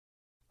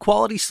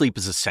Quality sleep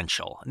is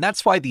essential, and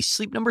that's why the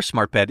Sleep Number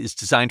Smart Bed is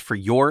designed for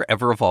your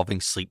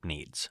ever-evolving sleep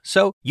needs.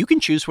 So you can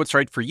choose what's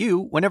right for you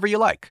whenever you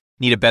like.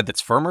 Need a bed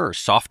that's firmer or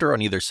softer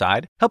on either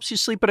side? Helps you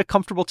sleep at a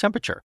comfortable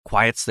temperature,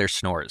 quiets their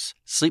snores.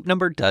 Sleep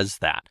Number does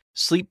that.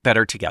 Sleep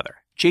better together.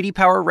 J.D.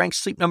 Power ranks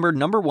Sleep Number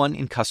 #1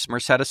 in customer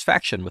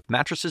satisfaction with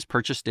mattresses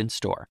purchased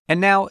in-store.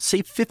 And now,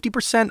 save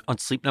 50% on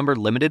Sleep Number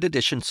limited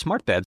edition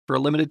smart beds for a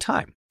limited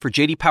time. For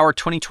J.D. Power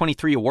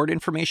 2023 award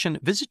information,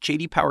 visit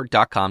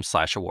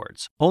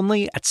jdpower.com/awards.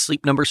 Only at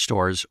Sleep Number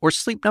stores or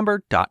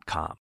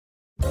sleepnumber.com.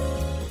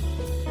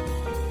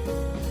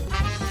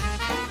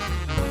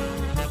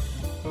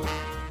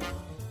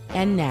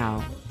 And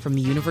now, from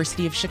the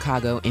University of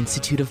Chicago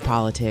Institute of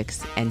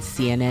Politics and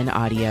CNN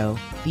Audio,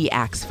 The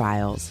Axe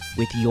Files,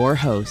 with your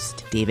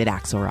host, David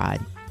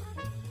Axelrod.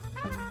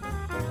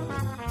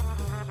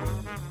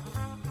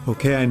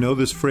 Okay, I know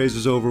this phrase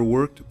is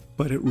overworked,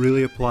 but it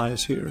really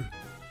applies here.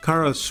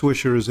 Kara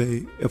Swisher is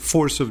a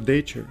force of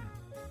nature,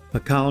 a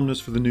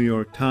columnist for the New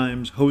York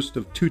Times, host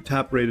of 2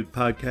 top-rated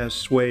podcasts,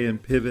 Sway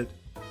and Pivot,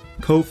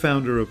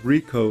 co-founder of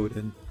Recode,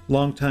 and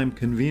longtime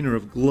convener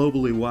of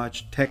globally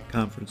watched tech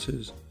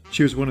conferences.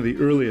 She was one of the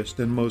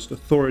earliest and most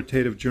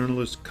authoritative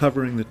journalists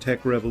covering the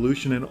tech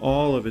revolution and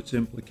all of its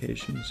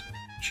implications.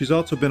 She's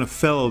also been a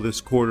fellow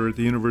this quarter at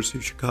the University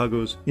of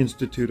Chicago's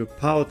Institute of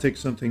Politics,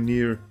 something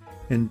near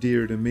and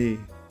dear to me.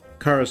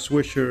 Kara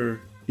Swisher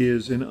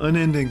is an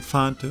unending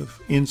font of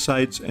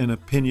insights and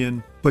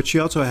opinion, but she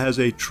also has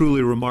a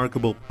truly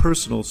remarkable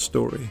personal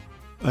story.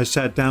 I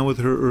sat down with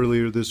her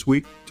earlier this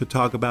week to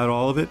talk about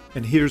all of it,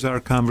 and here's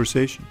our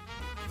conversation.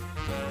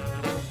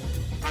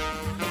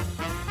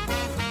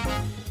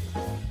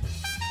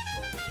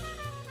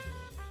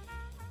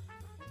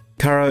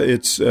 Kara,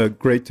 it's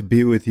great to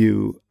be with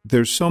you.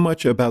 There's so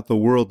much about the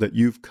world that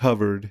you've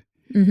covered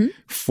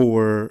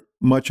for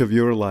much of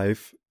your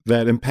life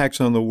that impacts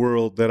on the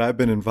world that I've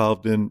been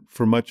involved in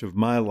for much of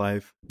my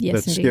life.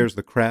 Yes, that indeed. Scares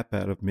the crap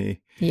out of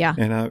me. Yeah.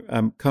 And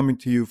I'm coming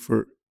to you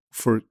for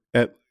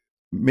at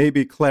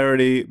maybe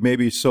clarity,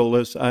 maybe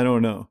solace, I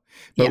don't know.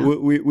 But Yeah.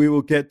 we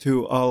will get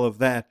to all of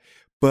that.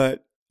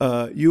 But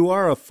you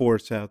are a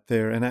force out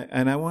there,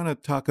 and I want to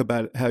talk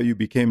about how you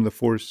became the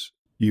force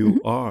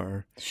you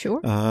are. Sure.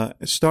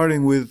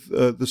 Starting with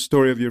the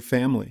story of your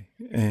family.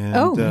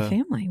 And, my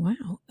family.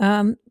 Wow.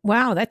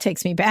 Wow, that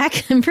takes me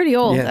back. I'm pretty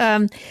old.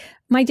 Yes.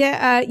 My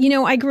dad,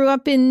 I grew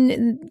up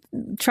in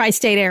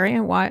tri-state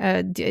area,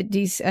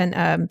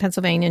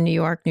 Pennsylvania, New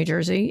York, New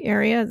Jersey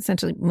area,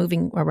 essentially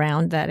moving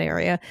around that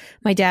area.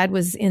 My dad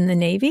was in the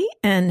Navy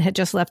and had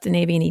just left the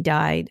Navy, and he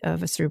died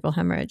of a cerebral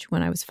hemorrhage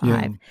when I was 5.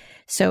 Yeah.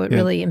 So it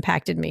really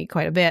impacted me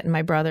quite a bit. And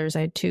my brothers,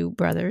 I had 2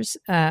 brothers,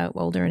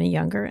 older and a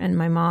younger, and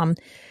my mom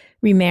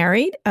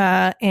remarried,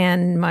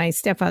 and my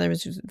stepfather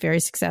was a very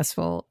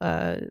successful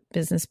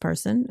business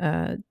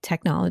person,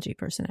 technology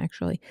person,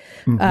 actually.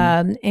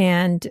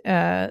 And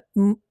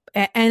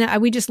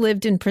we just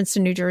lived in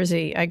Princeton, New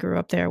Jersey. I grew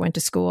up there, went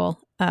to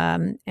school,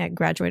 and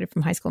graduated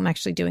from high school. I'm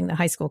actually doing the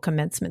high school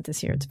commencement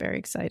this year. It's very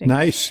exciting.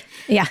 Nice.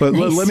 Yeah. But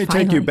nice, let me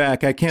finally. take you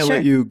back. I can't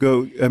let you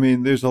go. I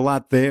mean, there's a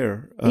lot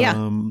there.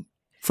 Yeah.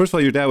 First of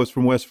all, your dad was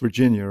from West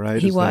Virginia, right?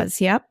 He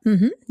was. Yep.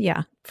 Mm-hmm.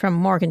 Yeah. From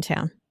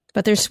Morgantown.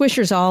 But there's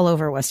Swishers all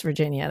over West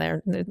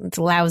Virginia. It's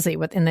lousy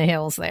in the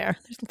hills there.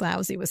 There's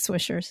lousy with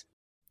Swishers.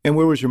 And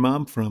where was your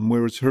mom from?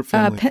 Where was her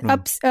family from?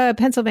 Up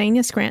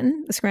Pennsylvania,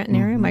 Scranton, the Scranton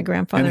area. My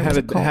grandfather And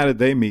how did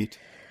they meet?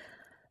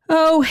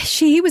 Oh,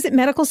 he was at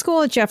medical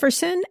school at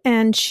Jefferson,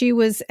 and she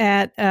was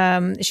a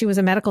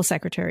medical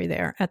secretary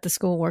there at the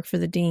school, worked for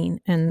the dean,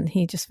 and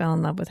he just fell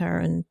in love with her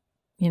and,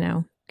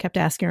 kept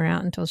asking her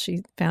out until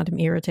she found him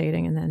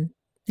irritating, and then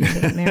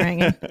ended up marrying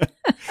him.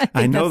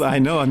 I know.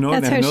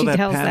 That's how she that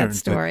tells pattern, that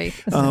story,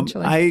 but,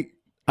 essentially.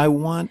 I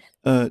want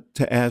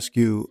to ask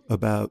you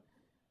about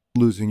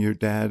losing your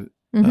dad.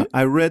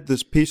 I read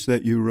this piece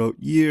that you wrote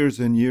years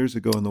and years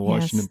ago in the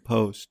Washington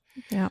Post,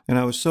 and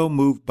I was so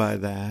moved by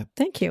that.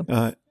 Thank you.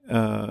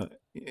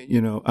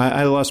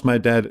 I lost my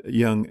dad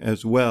young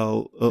as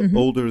well,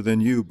 older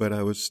than you, but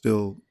I was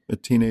still a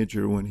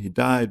teenager when he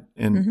died,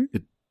 and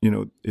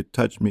it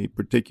touched me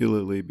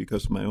particularly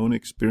because of my own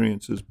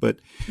experiences. But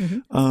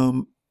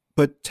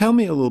tell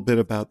me a little bit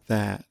about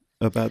that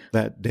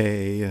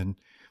day. And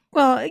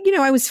well,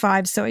 I was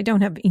 5, so I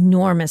don't have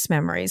enormous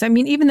memories. I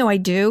mean, even though I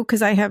do,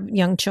 because I have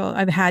young children,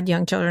 I've had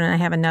young children, and I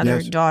have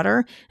another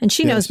daughter, and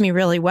she knows me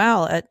really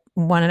well at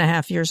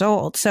 1.5 years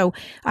old. So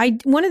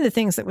one of the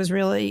things that was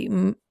really,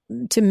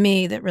 to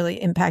me, that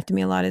really impacted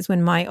me a lot is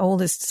when my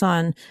oldest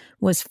son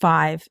was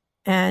 5,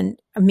 and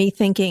me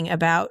thinking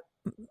about,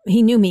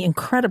 he knew me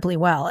incredibly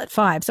well at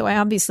 5. So I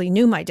obviously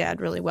knew my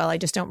dad really well. I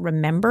just don't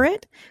remember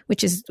it,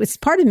 it's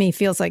part of me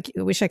feels like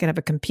I wish I could have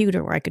a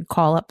computer where I could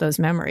call up those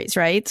memories,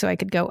 right? So I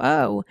could go,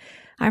 oh,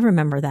 I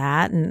remember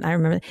that. And I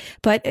remember,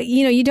 but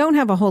you don't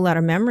have a whole lot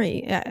of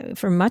memory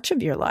for much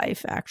of your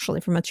life,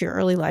 actually, for much of your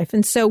early life.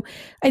 And so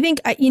I think,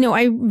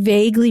 I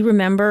vaguely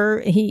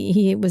remember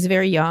he was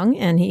very young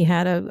and he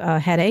had a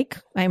headache.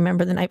 I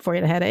remember the night before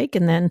he had a headache.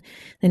 And then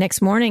the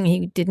next morning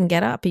he didn't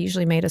get up. He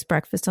usually made us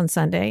breakfast on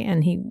Sunday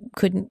and he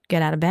couldn't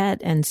get out of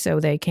bed. And so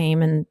they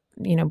came and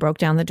broke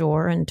down the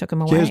door and took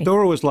him away. His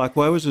door was locked.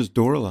 Why was his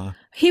door locked?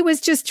 He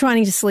was just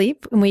trying to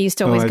sleep, and we used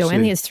to always go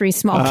in. He has 3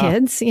 small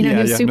kids. He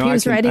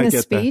was writing a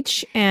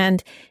speech,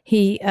 and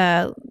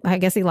I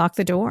guess he locked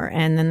the door,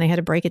 and then they had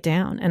to break it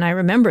down. And I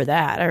remember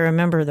that. I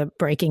remember the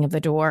breaking of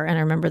the door, and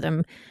I remember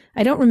them.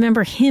 I don't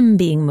remember him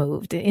being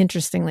moved,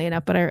 interestingly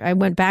enough, but I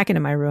went back into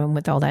my room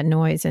with all that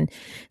noise. And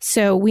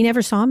so we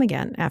never saw him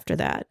again after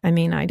that. I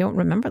mean, I don't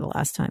remember the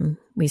last time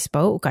we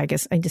spoke. I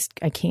guess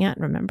I can't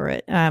remember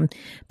it.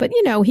 But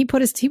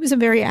he was a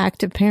very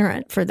active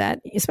parent for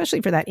that,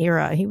 especially for that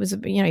era. He was,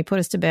 he put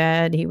us to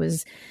bed. He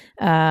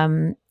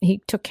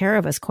took care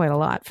of us quite a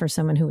lot for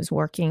someone who was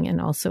working and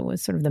also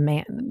was sort of the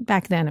man.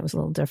 Back then it was a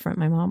little different.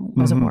 My mom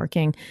wasn't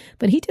working,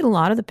 but he did a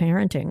lot of the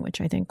parenting,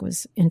 which I think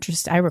was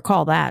interesting. I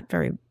recall that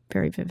very,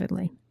 very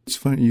vividly. It's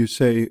funny you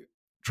say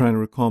trying to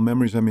recall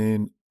memories. I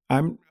mean,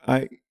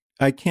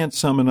 I can't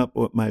summon up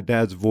what my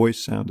dad's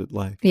voice sounded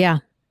like. Yeah.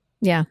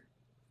 Yeah.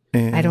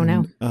 And, I don't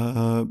know.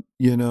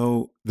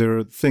 There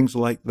are things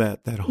like that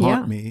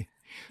haunt me.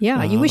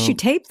 Yeah, you wish you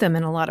taped them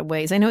in a lot of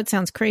ways. I know it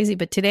sounds crazy,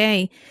 but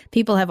today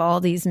people have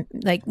all these,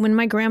 like when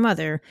my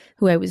grandmother,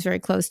 who I was very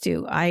close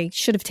to, I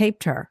should have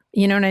taped her.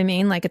 You know what I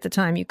mean? Like at the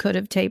time you could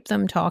have taped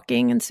them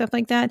talking and stuff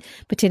like that.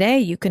 But today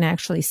you can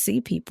actually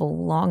see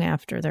people long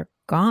after they're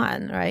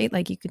gone, right?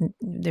 Like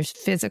there's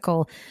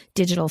physical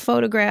digital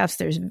photographs,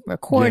 there's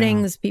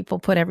recordings, people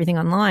put everything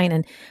online.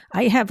 And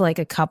I have like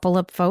a couple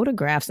of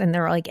photographs and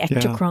they're like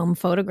Ektachrome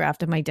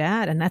photographed of my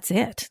dad. And that's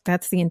it.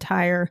 That's the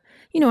entire,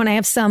 and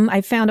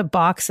I found a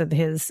box of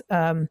his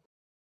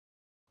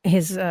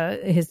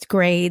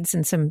grades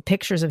and some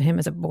pictures of him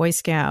as a Boy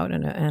Scout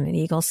and an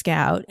Eagle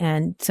Scout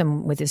and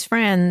some with his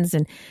friends.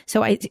 And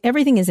so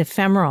everything is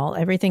ephemeral.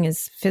 Everything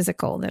is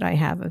physical that I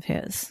have of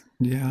his.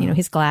 Yeah.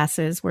 His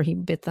glasses where he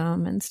bit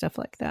them and stuff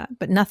like that.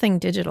 But nothing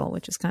digital,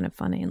 which is kind of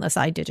funny unless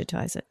I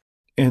digitize it.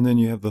 And then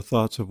you have the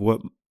thoughts of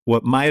what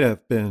might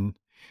have been.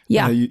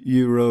 Yeah.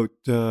 You wrote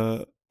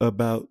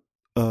about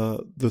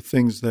the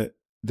things that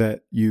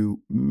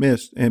you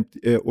missed,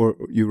 or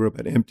you wrote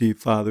about empty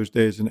Father's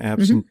Days, an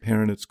absent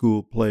parent at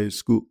school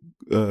plays,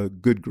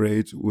 good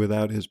grades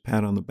without his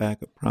pat on the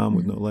back at prom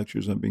with no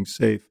lectures on being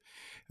safe.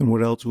 And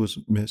what else was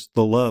missed?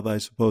 The love, I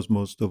suppose,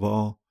 most of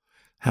all.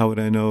 How would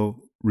I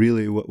know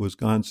really what was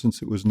gone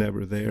since it was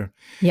never there?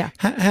 Yeah.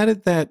 How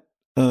did that?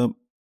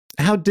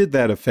 How did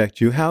that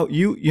affect you? How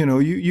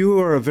you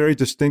are a very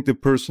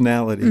distinctive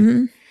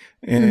personality.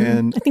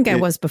 And I think I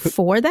was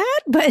before that,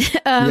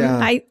 but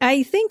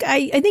I think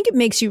it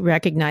makes you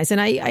recognize.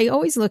 And I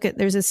always look at,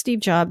 there's a Steve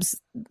Jobs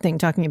thing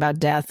talking about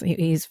death.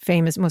 He's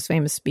most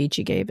famous speech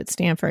he gave at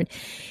Stanford.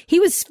 He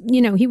was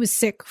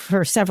sick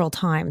for several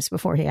times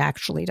before he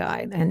actually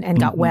died and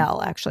got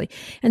well, actually.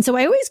 And so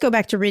I always go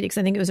back to read it because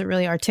I think it was a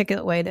really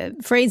articulate way to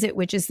phrase it,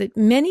 which is that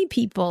many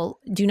people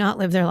do not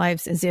live their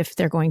lives as if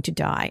they're going to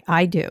die.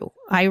 I do.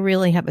 I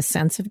really have a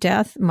sense of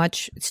death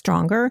much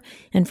stronger.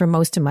 And for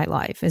most of my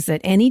life is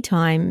that any time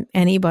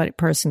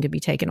person could be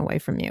taken away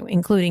from you,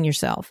 including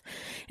yourself.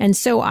 And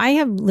so I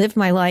have lived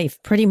my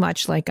life pretty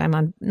much like I'm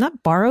on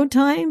not borrowed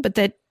time, but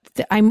that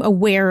I'm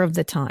aware of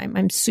the time.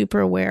 I'm super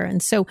aware.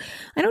 And so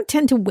I don't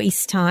tend to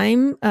waste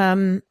time,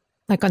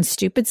 like on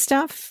stupid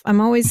stuff.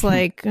 I'm always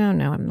like, oh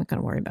no, I'm not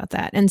going to worry about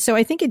that. And so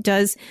I think it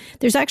does.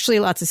 There's actually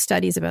lots of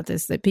studies about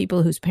this, that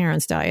people whose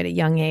parents die at a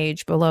young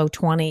age, below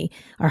 20,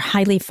 are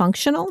highly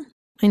functional.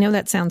 I know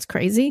that sounds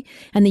crazy.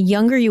 And the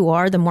younger you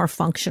are, the more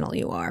functional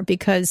you are,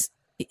 because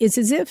it's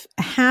as if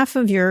half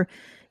of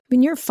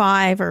when you're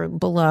 5 or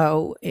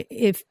below,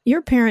 if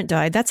your parent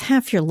died, that's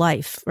half your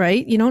life,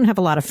 right? You don't have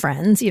a lot of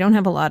friends. You don't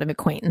have a lot of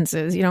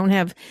acquaintances.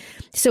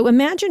 So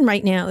imagine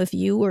right now if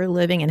you were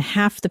living and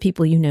half the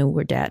people you knew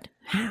were dead.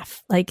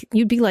 Half. Like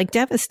you'd be like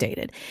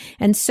devastated.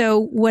 And so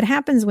what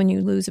happens when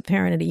you lose a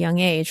parent at a young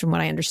age, from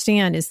what I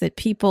understand, is that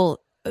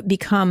people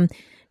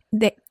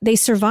they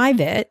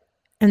survive it.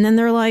 And then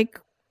they're like,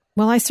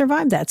 well, I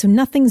survived that. So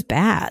nothing's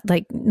bad.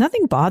 Like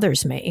nothing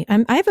bothers me.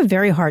 I have a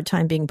very hard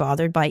time being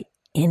bothered by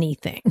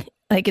anything.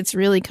 Like it's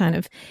really kind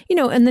of,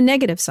 and the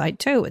negative side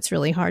too, it's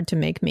really hard to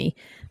make me,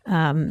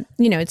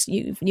 it's,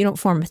 you don't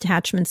form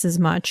attachments as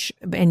much.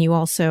 And you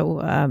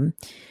also,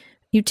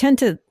 you tend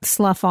to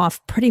slough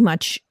off pretty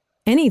much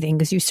anything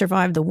because you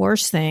survive the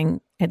worst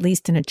thing, at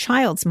least in a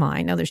child's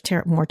mind. Now there's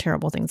more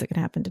terrible things that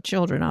can happen to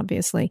children,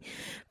 obviously,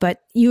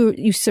 but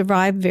you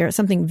survive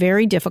something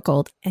very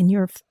difficult and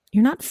you're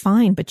not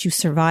fine, but you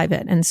survive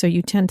it. And so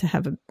you tend to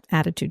have an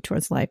attitude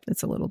towards life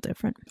that's a little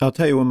different. I'll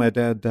tell you, when my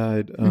dad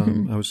died,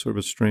 I was sort of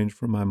estranged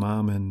from my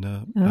mom. And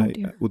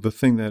the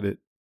thing that it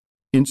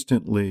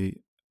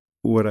instantly,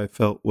 what I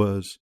felt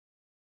was,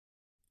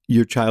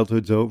 your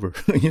childhood's over.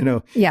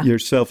 You're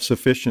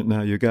self-sufficient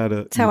now. You got to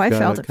That's how I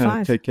felt at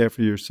 5. Take care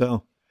for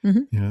yourself.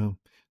 Mm-hmm.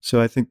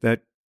 So I think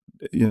that,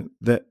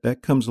 that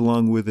comes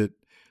along with it,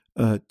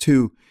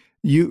 too.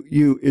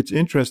 It's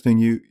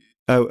interesting.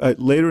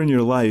 Later in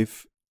your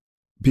life,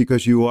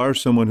 because you are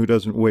someone who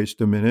doesn't waste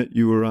a minute,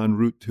 you were en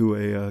route to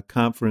a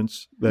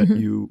conference that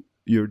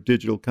your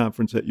digital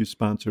conference that you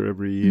sponsor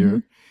every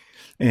year,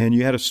 and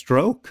you had a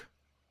stroke.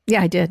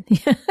 Yeah, I did.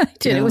 I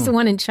did. Yeah. It was the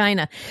one in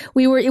China.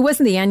 It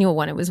wasn't the annual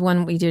one. It was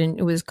one we did.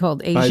 It was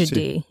called Asia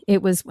D.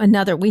 It was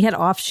another. We had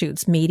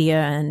offshoots, media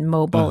and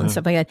mobile and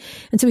stuff like that.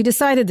 And so we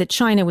decided that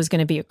China was going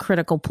to be a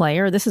critical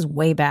player. This is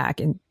way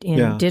back in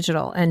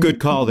digital. And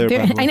good call there.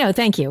 By the way. I know.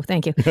 Thank you.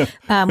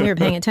 We were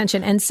paying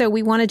attention. And so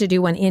we wanted to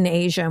do one in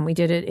Asia, and we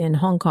did it in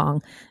Hong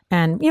Kong.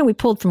 And, we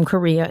pulled from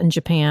Korea and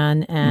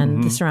Japan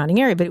and the surrounding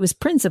area, but it was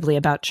principally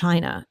about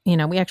China.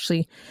 We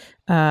actually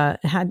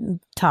had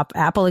top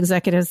Apple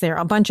executives there,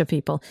 a bunch of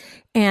people.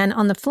 And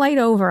on the flight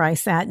over, I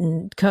sat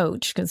and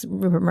coached because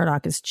Rupert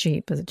Murdoch is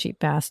cheap, as a cheap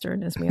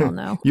bastard, as we all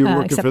know. You were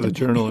working for the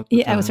Journal at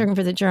the time. I was working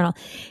for the Journal.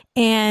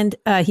 And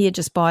he had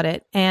just bought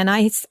it. And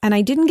I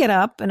didn't get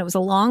up, and it was a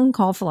long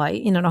haul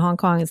flight. To Hong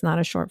Kong is not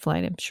a short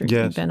flight. I'm sure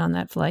you've been on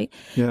that flight.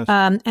 Yes.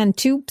 And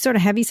two sort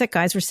of heavy set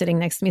guys were sitting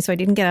next to me, so I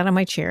didn't get out of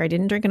my chair. I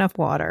didn't drink enough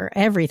water.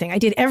 Everything. I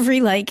did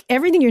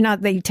everything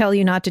they tell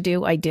you not to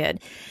do, I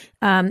did.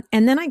 And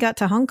then I got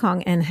to Hong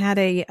Kong and had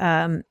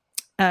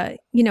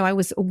I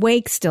was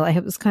awake still. I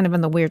was kind of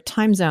in the weird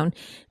time zone.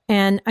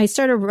 And I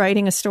started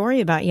writing a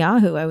story about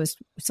Yahoo. I was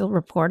still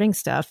reporting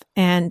stuff.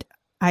 And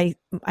I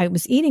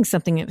was eating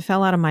something. It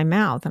fell out of my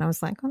mouth. And I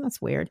was like, oh,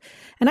 that's weird.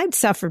 And I'd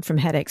suffered from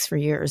headaches for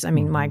years. I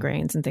mean,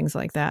 migraines and things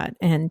like that,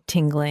 and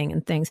tingling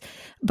and things.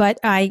 But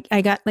I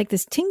got like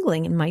this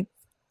tingling in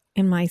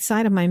my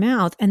side of my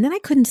mouth, and then I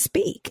couldn't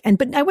speak.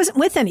 But I wasn't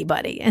with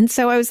anybody. And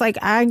so I was like,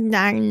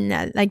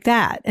 like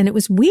that. And it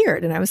was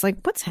weird. And I was like,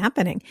 what's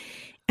happening?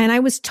 And I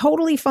was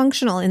totally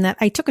functional in that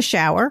I took a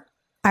shower.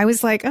 I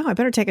was like, oh, I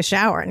better take a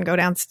shower and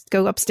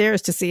go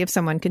upstairs to see if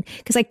someone could,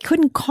 because I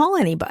couldn't call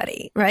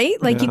anybody,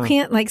 right? Like you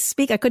can't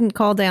speak. I couldn't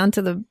call down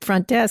to the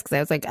front desk because I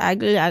was like,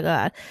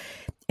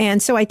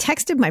 And so I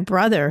texted my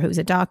brother, who's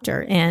a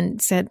doctor,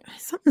 and said,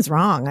 something's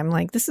wrong. I'm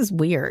like, this is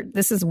weird.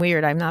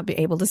 I'm not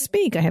able to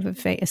speak. I have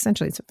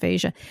essentially it's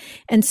aphasia.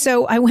 And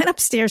so I went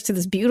upstairs to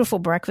this beautiful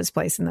breakfast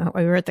place.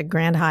 We were at the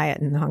Grand Hyatt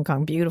in Hong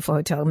Kong, beautiful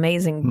hotel,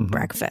 amazing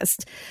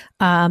breakfast.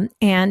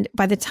 And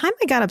by the time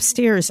I got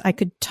upstairs, I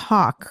could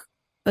talk.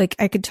 Like,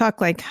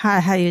 hi,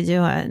 how you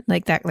doing?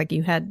 Like that, like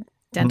you had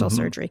dental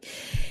surgery.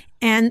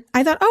 And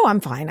I thought, oh, I'm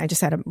fine. I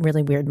just had a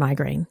really weird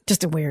migraine.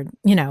 Just a weird,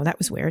 that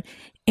was weird.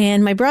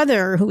 And my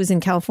brother, who was in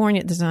California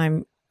at the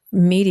time,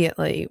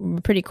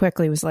 pretty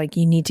quickly was like,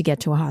 you need to get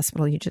to a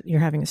hospital. You're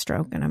having a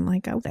stroke. And I'm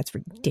like, oh, that's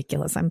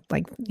ridiculous. I'm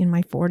like in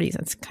my 40s.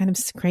 That's kind of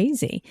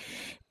crazy.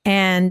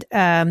 And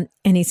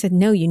he said,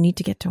 no, you need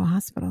to get to a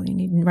hospital. You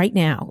need right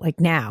now,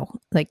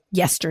 like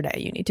yesterday,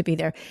 you need to be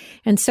there.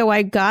 And so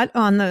I got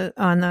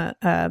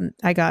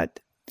I got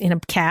in a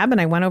cab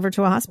and I went over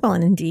to a hospital,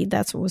 and indeed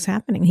that's what was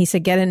happening. He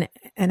said, get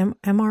an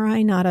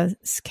MRI, not a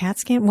CAT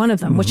scan, one of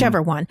them,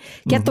 whichever one.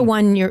 Get the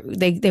one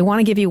they want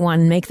to give you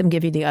one, make them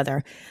give you the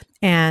other.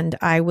 And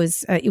it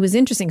was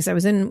interesting because I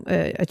was in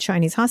a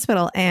Chinese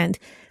hospital, and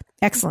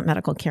excellent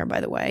medical care,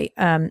 by the way.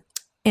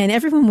 And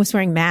everyone was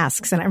wearing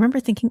masks. And I remember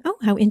thinking, oh,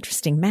 how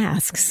interesting,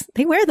 masks.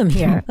 They wear them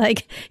here.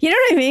 Like, you know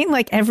what I mean?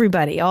 Like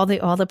everybody, all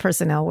the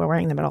personnel were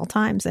wearing them at all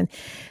times.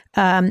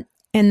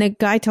 And the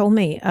guy told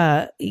me,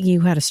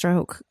 you had a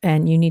stroke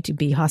and you need to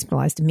be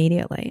hospitalized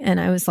immediately. And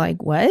I was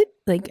like, what?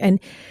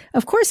 And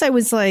of course I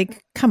was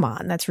like, come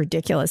on, that's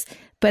ridiculous.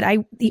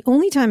 But the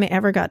only time I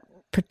ever got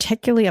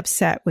particularly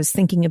upset was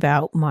thinking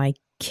about my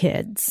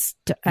kids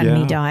and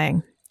me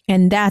dying.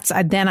 And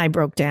then I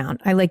broke down.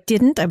 I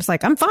was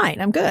like, I'm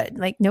fine. I'm good.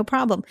 Like, no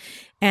problem.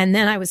 And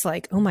then I was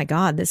like, oh my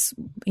God, this,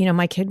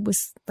 my kid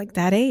was like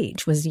that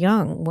age, was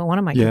young. Well, one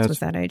of my kids was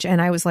that age. And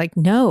I was like,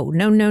 no,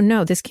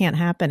 this can't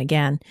happen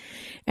again.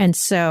 And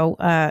so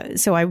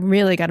I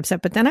really got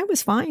upset, but then I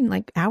was fine.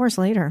 Like hours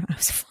later, I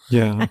was fine.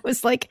 Yeah. I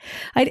was like,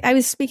 I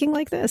was speaking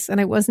like this,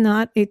 and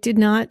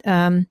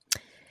the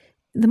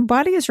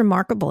body is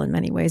remarkable in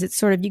many ways. It's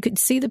sort of, you could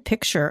see the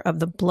picture of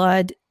the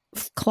blood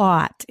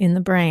clot in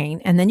the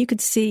brain, and then you could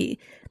see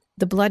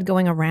the blood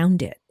going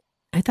around it.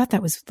 I thought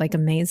that was like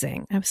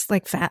amazing. I was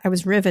like I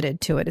was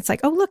riveted to it. It's like,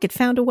 oh look, it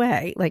found a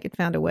way. Like it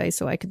found a way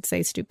so I could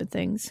say stupid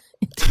things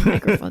into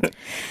microphones.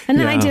 And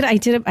then I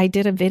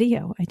did a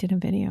video.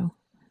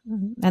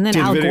 And then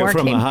Al Gore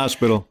from came. The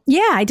hospital.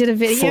 Yeah, I did a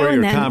video for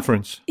your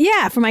conference.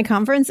 Yeah, for my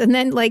conference, and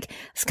then like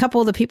a couple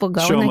of the people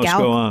go. Show must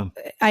go on.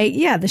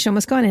 The show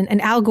must go on,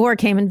 and Al Gore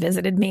came and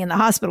visited me in the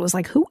hospital. Was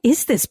like, who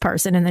is this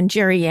person? And then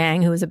Jerry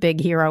Yang, who was a big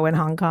hero in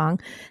Hong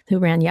Kong, who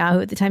ran Yahoo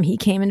at the time, he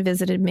came and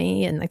visited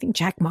me, and I think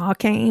Jack Ma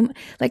came.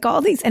 Like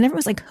all these, and everyone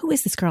was like, who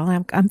is this girl?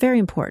 And I'm very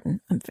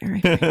important. I'm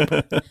very, very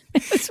important.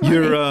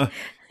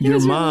 Your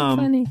mom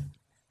really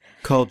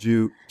called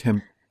you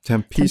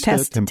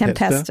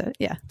Tempesta.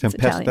 Yeah.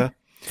 Tempesta.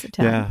 It's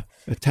Italian. Yeah.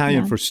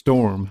 Italian for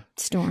storm.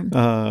 Storm.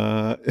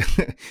 And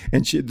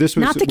this was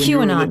not the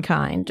QAnon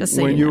kind, just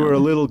so when you were a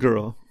little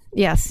girl.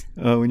 Yes.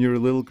 When you were a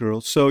little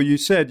girl. So you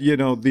said,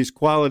 these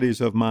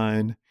qualities of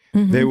mine,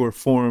 they were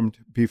formed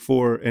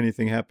before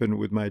anything happened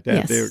with my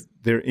dad. Yes.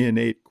 They're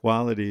innate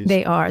qualities.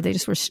 They are. They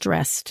just were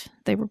stressed.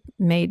 They were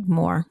made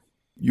more.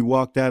 You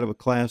walked out of a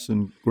class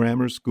in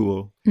grammar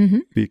school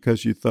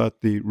because you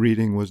thought the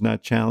reading was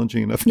not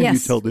challenging enough. And you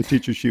told the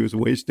teacher she was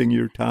wasting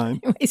your time.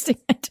 Wasting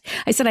it.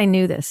 I said, I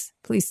knew this.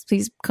 Please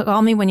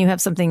call me when you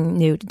have something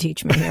new to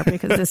teach me here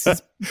because this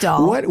is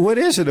dull. What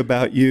is it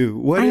about you?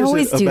 What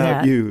is it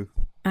about you?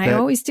 I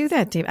always do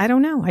that, Dave. I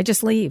don't know. I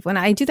just leave. When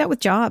I do that with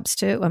jobs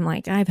too, I'm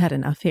like, I've had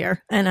enough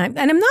here, and I'm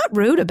not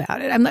rude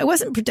about it. I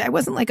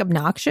wasn't like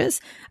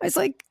obnoxious. I was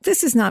like,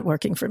 this is not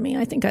working for me.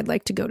 I think I'd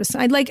like to go to.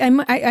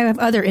 I have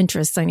other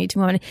interests I need to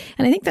move on,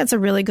 and I think that's a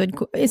really good.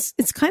 It's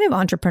kind of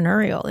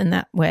entrepreneurial in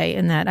that way,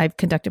 in that I've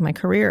conducted my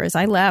career. As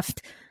I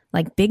left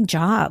like big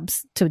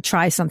jobs to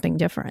try something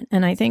different,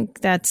 and I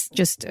think that's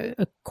just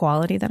a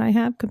quality that I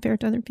have compared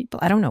to other people.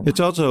 I don't know. It's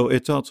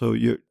also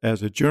you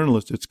as a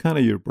journalist. It's kind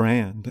of your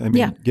brand. I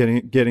mean,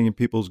 getting in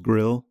people's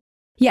grill.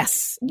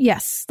 Yes.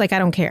 Like, I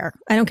don't care.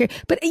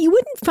 But you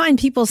wouldn't find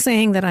people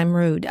saying that I'm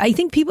rude. I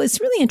think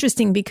it's really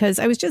interesting because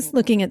I was just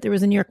looking at, there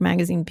was a New York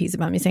Magazine piece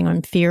about me saying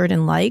I'm feared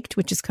and liked,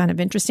 which is kind of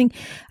interesting.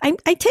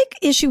 I take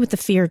issue with the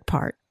feared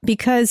part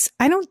because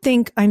I don't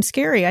think I'm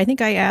scary. I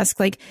think I ask,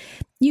 like,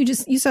 you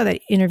saw that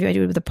interview I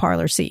did with the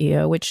Parler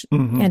CEO, which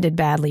ended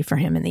badly for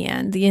him in the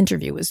end. The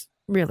interview was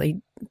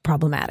really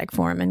problematic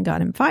for him and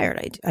got him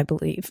fired, I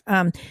believe.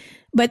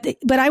 But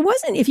I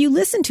wasn't, if you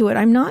listen to it,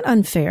 I'm not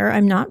unfair.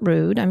 I'm not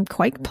rude. I'm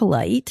quite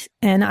polite.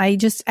 And I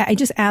just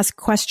ask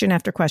question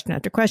after question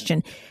after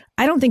question.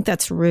 I don't think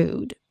that's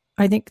rude.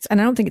 And I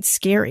don't think it's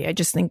scary. I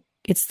just think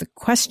it's the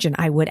question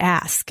I would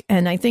ask.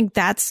 And I think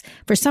that's,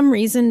 for some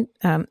reason,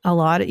 a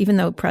lot, even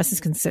though press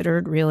is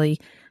considered really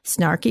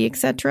snarky,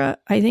 etc.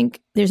 I think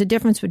there's a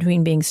difference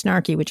between being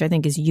snarky, which I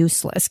think is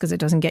useless because it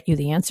doesn't get you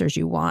the answers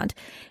you want,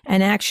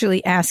 and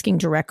actually asking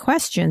direct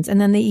questions.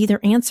 And then they either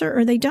answer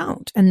or they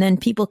don't. And then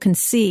people can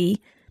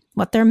see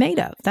what they're made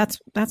of. That's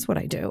what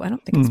I do. I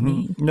don't think it's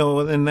mean. No,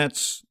 and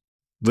that's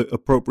the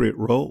appropriate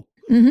role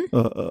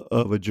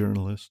of a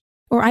journalist.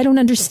 Or I don't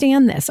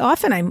understand this.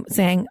 Often I'm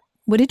saying,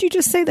 what did you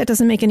just say? That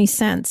doesn't make any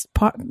sense.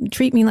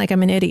 Treat me like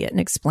I'm an idiot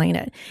and explain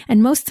it.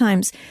 And most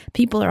times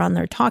people are on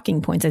their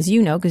talking points, as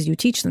you know, because you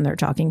teach them their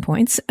talking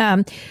points.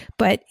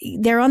 But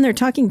they're on their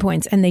talking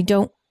points and they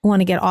don't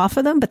want to get off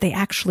of them, but they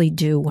actually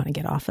do want to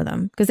get off of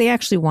them because they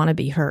actually want to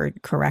be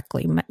heard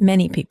correctly.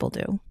 Many people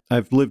do.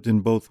 I've lived in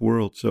both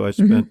worlds. So I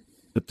spent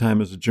the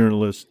time as a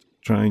journalist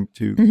trying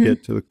to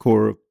get to the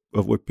core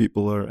of what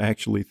people are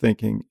actually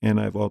thinking. And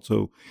I've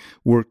also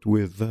worked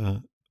with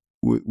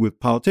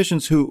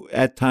politicians who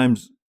at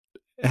times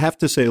have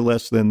to say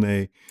less than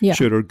they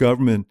should, or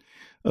government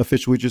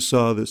officials. We just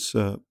saw this,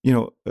 I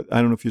don't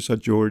know if you saw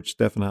George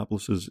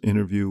Stephanopoulos'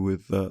 interview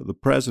with the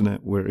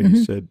president where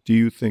he said, do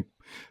you think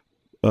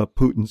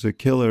Putin's a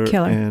killer?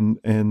 And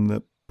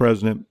the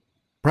president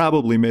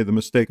probably made the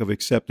mistake of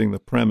accepting the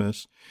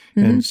premise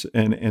and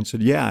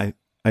said, yeah,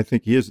 I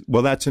think he is.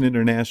 Well, that's an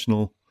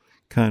international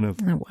kind of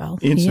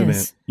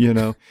incident,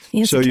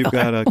 So you've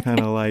got to kind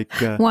of like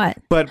what?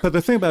 But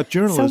the thing about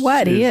journalists, so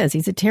what?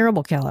 He's a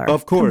terrible killer.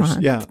 Of course,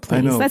 please.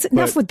 I know. That's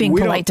enough with being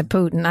polite to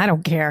Putin. I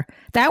don't care.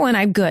 That one,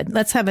 I'm good.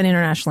 Let's have an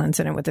international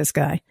incident with this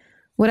guy.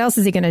 What else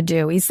is he going to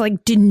do? He's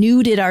like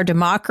denuded our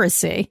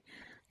democracy.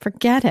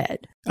 Forget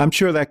it. I'm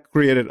sure that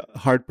created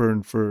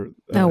heartburn for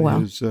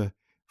his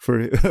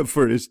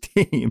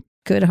team.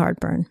 Good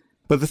heartburn.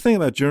 But the thing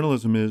about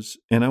journalism is,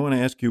 and I want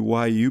to ask you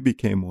why you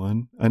became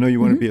one. I know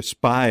you want to be a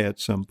spy at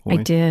some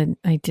point. I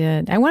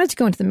did. I wanted to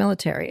go into the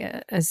military,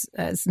 as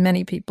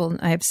many people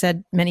I have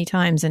said many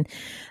times. And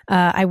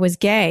I was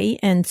gay,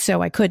 and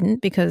so I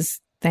couldn't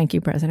because, thank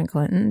you, President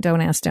Clinton,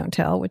 don't ask, don't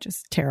tell, which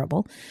is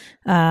terrible.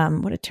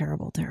 What a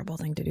terrible, terrible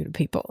thing to do to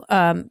people.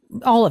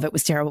 All of it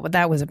was terrible, but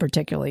that was a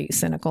particularly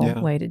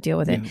cynical way to deal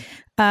with it.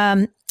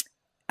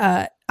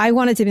 I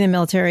wanted to be in the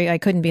military. I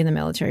couldn't be in the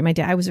military.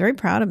 I was very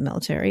proud of the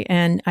military,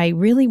 and I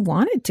really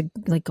wanted to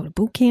go to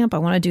boot camp. I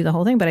want to do the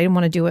whole thing, but I didn't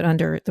want to do it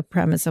under the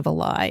premise of a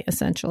lie,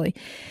 essentially.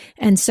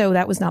 And so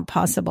that was not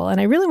possible. And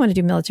I really wanted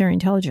to do military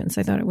intelligence.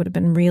 I thought it would have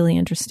been really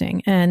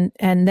interesting. And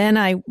then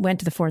I went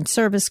to the Foreign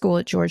Service School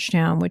at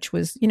Georgetown, which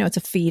was, it's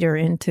a feeder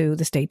into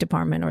the State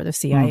Department or the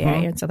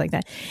CIA and stuff like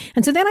that.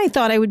 And so then I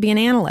thought I would be an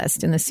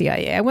analyst in the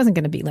CIA. I wasn't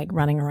going to be like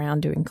running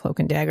around doing cloak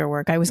and dagger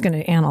work. I was going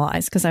to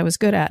analyze because I was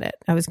good at it.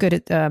 I was good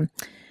at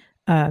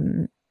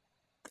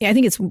I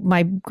think it's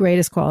my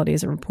greatest quality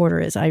as a reporter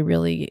is I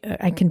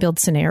can build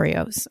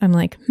scenarios. I'm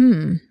like,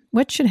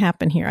 what should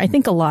happen here? I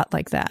think a lot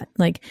like that.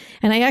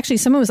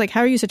 Someone was like, how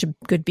are you such a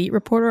good beat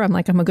reporter? I'm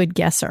like, I'm a good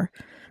guesser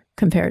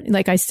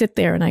I sit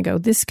there and I go,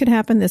 this could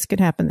happen, this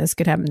could happen, this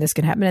could happen, this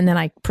could happen. And then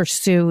I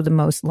pursue the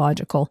most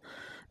logical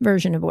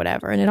version of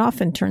whatever. And it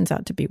often turns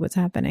out to be what's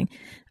happening.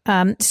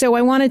 So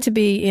I wanted to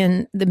be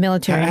in the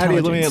military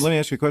intelligence. Let me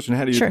ask you a question.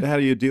 How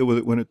do you deal with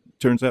it when it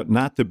turns out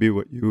not to be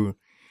what you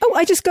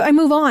I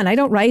move on. I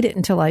don't write it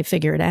until I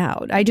figure it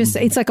out.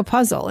 It's like a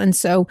puzzle. And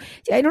so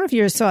I don't know if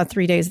you saw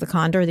 3 Days of the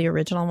Condor, the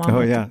original one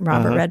with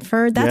Robert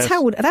Redford. That's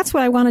that's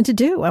what I wanted to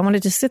do. I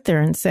wanted to sit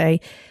there and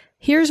say,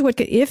 here's what,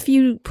 if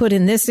you put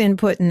in this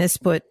input and this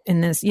put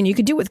in this, you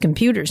could do it with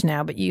computers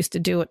now, but you used to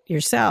do it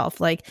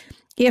yourself. Like,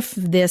 if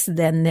this,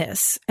 then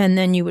this, and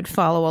then you would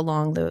follow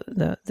along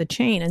the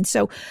chain. And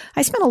so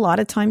I spent a lot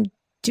of time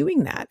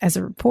doing that as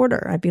a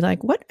reporter. I'd be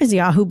like, what is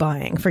Yahoo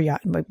buying for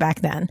Yahoo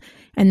back then?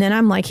 And then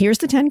I'm like, here's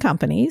the 10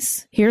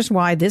 companies. Here's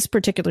why this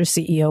particular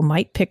CEO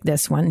might pick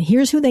this one.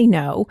 Here's who they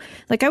know.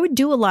 Like, I would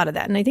do a lot of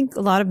that. And I think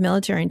a lot of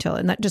military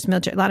intelligence, not just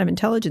military, a lot of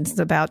intelligence is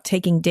about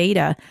taking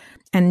data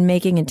and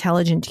making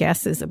intelligent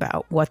guesses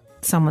about what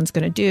someone's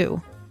going to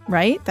do,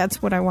 right?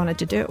 That's what I wanted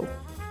to do.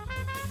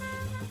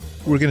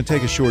 We're going to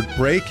take a short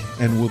break,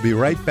 and we'll be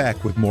right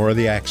back with more of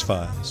the Axe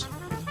Files.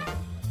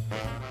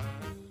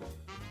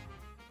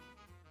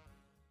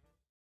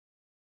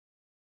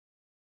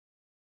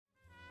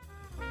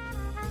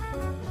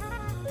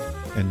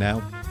 And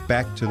now,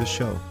 back to the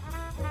show.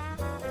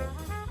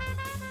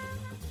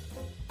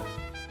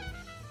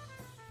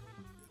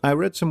 I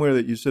read somewhere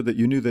that you said that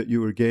you knew that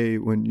you were gay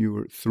when you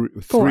were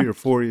 3 or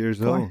 4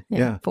 years old.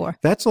 Yeah, 4.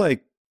 That's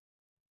like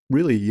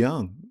really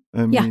young.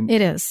 I mean,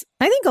 it is.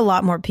 I think a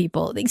lot more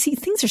people, see,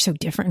 things are so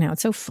different now.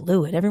 It's so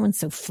fluid. Everyone's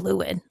so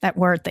fluid. That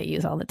word they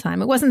use all the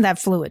time. It wasn't that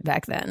fluid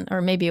back then, or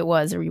maybe it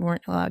was, or you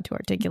weren't allowed to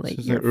articulate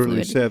this is your the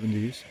early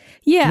fluidity. 70s.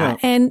 Yeah,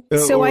 and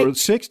so or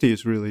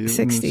 60s, really.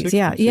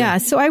 60s, yeah.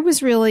 So I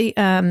was really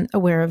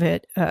aware of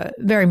it,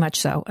 very much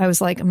so. I was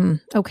like,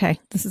 okay,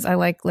 I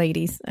like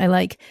ladies. I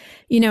like,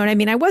 you know what I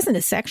mean? I wasn't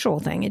a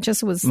sexual thing. It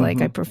just was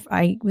like,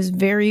 I was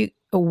very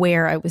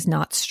aware I was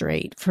not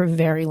straight for a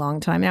very long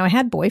time. Now, I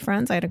had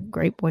boyfriends. I had a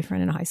great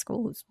boyfriend in high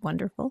school. It was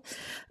wonderful.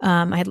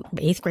 I had an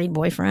 8th grade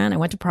boyfriend. I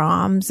went to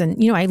proms,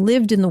 and, I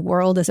lived in the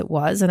world as it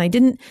was. And I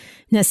didn't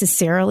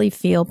necessarily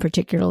feel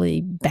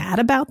particularly bad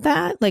about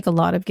that. Like a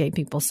lot of gay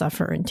people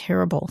suffer and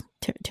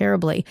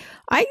terribly.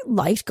 I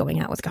liked going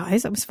out with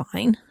guys. That was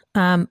fine.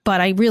 But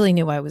I really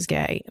knew I was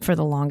gay for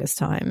the longest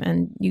time.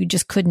 And you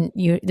just couldn't,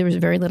 there was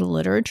very little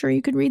literature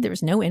you could read. There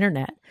was no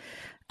internet.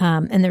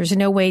 And there's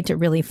no way to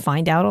really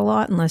find out a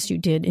lot unless you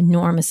did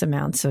enormous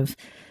amounts of,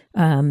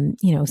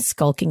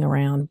 skulking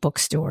around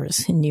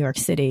bookstores in New York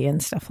City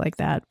and stuff like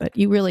that. But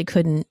you really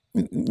couldn't,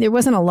 there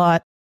wasn't a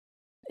lot.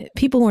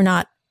 People were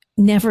I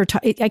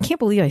can't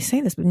believe I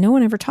say this, but no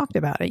one ever talked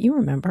about it. You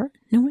remember?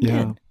 No one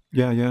did.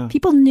 Yeah.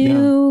 People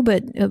knew,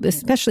 but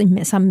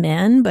especially some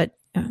men, but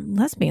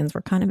lesbians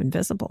were kind of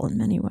invisible in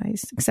many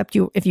ways, except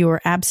if you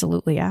were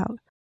absolutely out.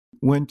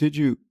 When did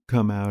you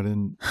come out,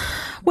 and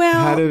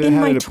in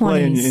my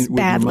 20s,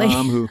 badly, your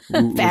mom,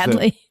 who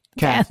badly,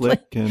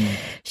 Catholic, and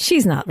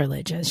she's not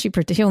religious. She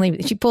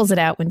pulls it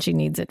out when she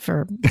needs it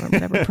for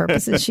whatever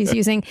purposes she's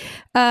using.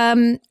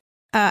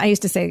 I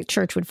used to say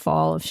church would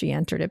fall if she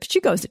entered it, but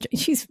she goes to,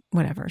 she's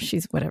whatever she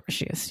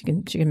is.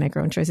 She can make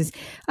her own choices.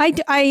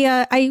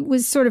 I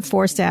was sort of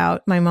forced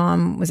out. My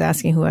mom was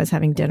asking who I was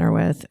having dinner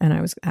with,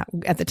 and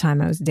at the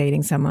time I was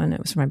dating someone. It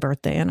was for my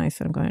birthday, and I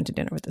said, I'm going to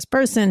dinner with this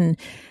person.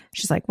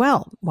 She's like,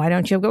 well, why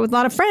don't you go with a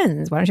lot of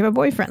friends? Why don't you have a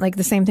boyfriend? Like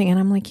the same thing. And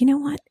I'm like, you know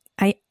what?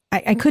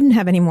 I couldn't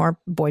have any more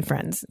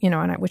boyfriends,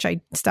 which I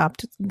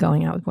stopped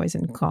going out with boys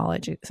in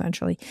college,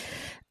 essentially.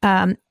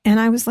 And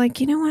I was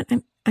like, you know what?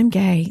 I'm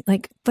gay.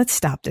 Like, let's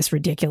stop this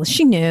ridiculous.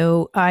 She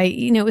knew.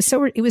 It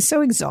was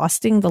so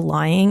exhausting, the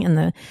lying and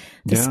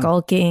the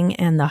skulking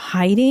and the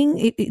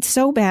hiding. It's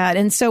so bad.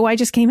 And so I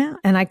just came out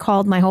and I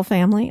called my whole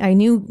family. I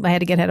knew I had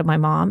to get ahead of my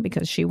mom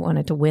because she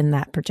wanted to win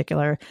that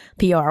particular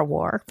PR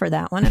war for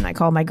that one. And I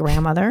called my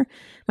grandmother.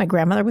 My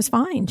grandmother was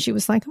fine. She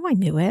was like, oh, I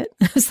knew it.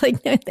 I was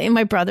like,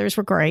 my brothers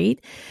were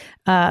great.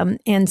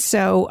 And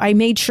so I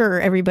made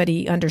sure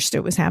everybody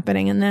understood what was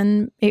happening. And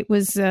then it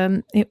was,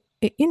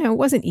 it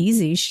wasn't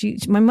easy.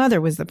 My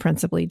mother was the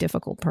principally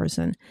difficult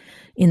person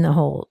in the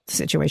whole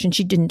situation.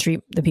 She didn't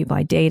treat the people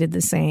I dated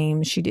the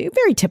same. She did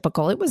very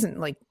typical. It wasn't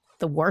like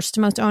the worst,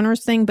 most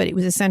onerous thing, but it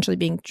was essentially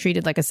being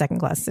treated like a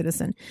second-class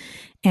citizen.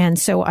 And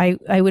so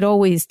I would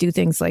always do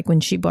things like when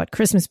she bought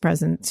Christmas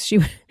presents,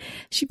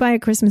 she'd buy a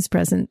Christmas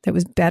present that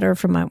was better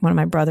for one of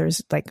my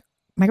brothers. Like,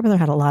 my brother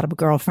had a lot of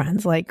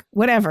girlfriends, like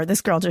whatever.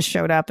 This girl just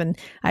showed up and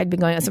I'd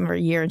been going out with some for a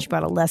year and she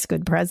bought a less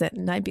good present.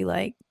 And I'd be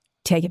like,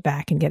 take it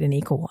back and get an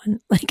equal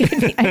one. Like,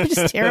 I was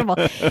just terrible.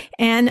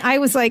 And I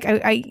was like,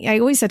 I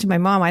always said to my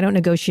mom, I don't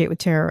negotiate with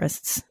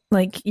terrorists.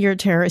 Like, you're a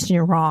terrorist and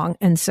you're wrong.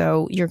 And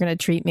so you're going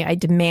to treat me. I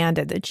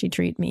demanded that she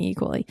treat me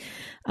equally.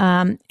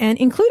 And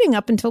including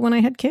up until when I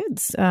had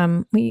kids.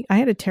 I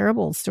had a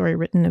terrible story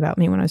written about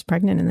me when I was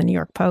pregnant in the New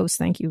York Post.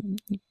 Thank you,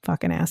 you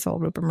fucking asshole,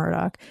 Rupert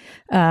Murdoch.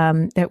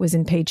 That was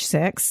in page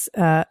 6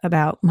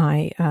 about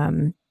my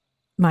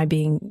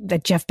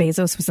that Jeff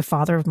Bezos was the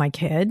father of my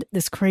kid.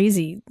 This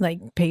crazy, like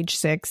page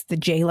 6, the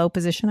J-Lo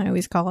position, I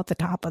always call it, the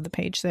top of the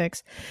page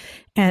 6.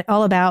 And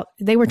all about,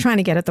 they were trying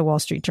to get at the Wall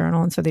Street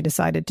Journal. And so they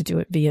decided to do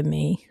it via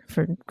me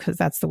because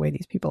that's the way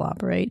these people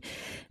operate.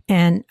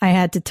 And I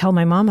had to tell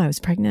my mom I was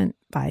pregnant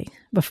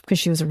because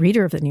she was a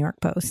reader of the New York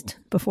Post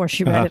before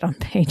she read it on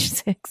page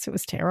 6. It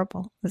was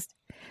terrible.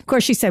 Of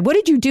course, she said, "What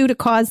did you do to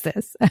cause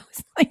this?" I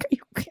was like, "Are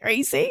you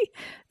crazy?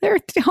 They're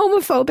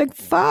homophobic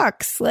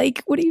fucks.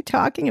 Like, what are you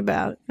talking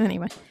about?"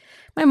 Anyway,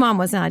 my mom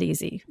was not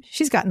easy.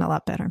 She's gotten a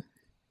lot better.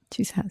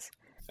 She has.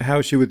 How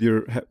is she with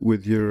your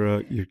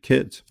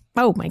kids?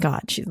 Oh my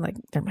God, she's like,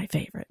 they're my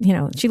favorite.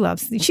 She's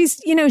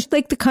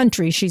like the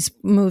country. She's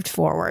moved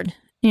forward.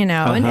 And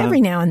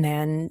every now and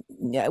then,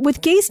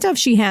 with gay stuff,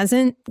 she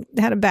hasn't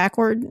had a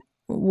backward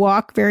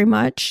walk very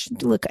much.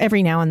 Look,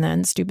 every now and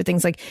then, stupid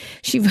things like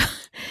she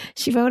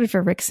voted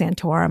for Rick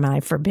Santorum, and I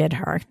forbid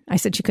her. I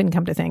said she couldn't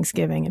come to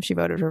Thanksgiving if she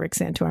voted for Rick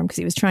Santorum because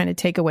he was trying to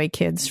take away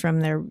kids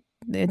from their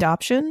gay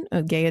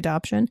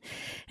adoption.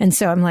 And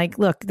so I'm like,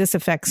 look, this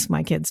affects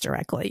my kids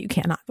directly. You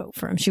cannot vote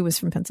for him. She was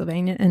from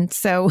Pennsylvania. And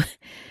so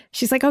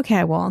she's like, okay,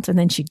 I won't. And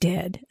then she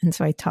did. And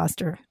so I tossed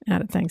her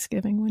out of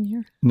Thanksgiving one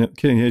year. No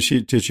kidding.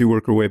 Did she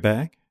work her way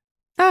back?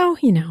 Oh,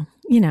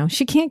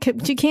 she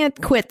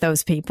can't quit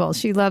those people.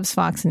 She loves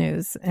Fox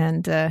News.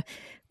 And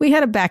we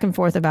had a back and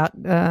forth about,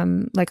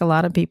 like a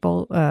lot of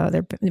people,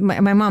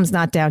 my mom's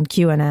not down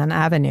QAnon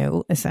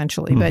Avenue,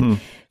 essentially, but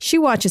she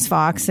watches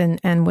Fox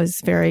and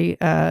was very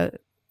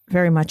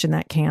much in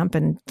that camp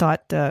and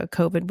thought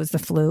COVID was the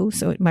flu.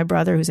 So my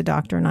brother, who's a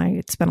doctor, and I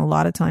had spent a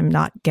lot of time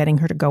not getting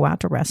her to go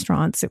out to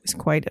restaurants. It was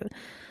quite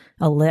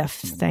a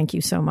lift. Thank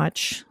you so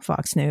much,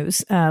 Fox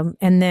News.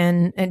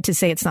 And to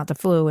say it's not the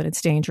flu and it's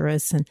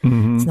dangerous and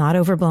it's not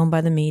overblown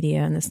by the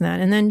media and this and that.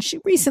 And then she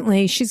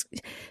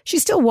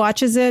still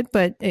watches it,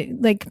 but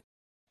it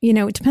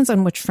depends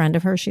on which friend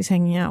of hers she's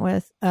hanging out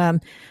with.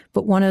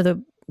 But one of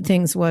the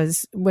things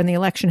was when the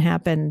election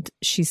happened,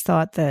 she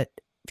thought that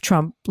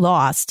Trump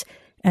lost.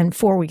 And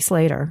 4 weeks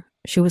later,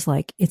 she was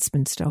like, it's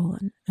been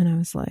stolen. And I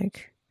was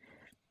like,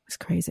 it's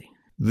crazy.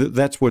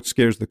 That's what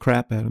scares the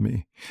crap out of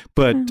me.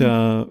 But,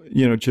 the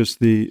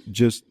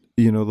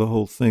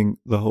whole thing,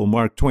 the whole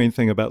Mark Twain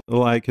thing about the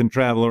lie can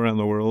travel around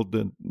the world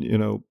and,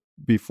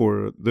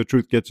 before the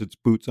truth gets its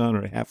boots on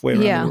or halfway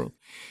around the world.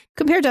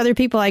 Compared to other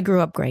people, I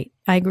grew up great.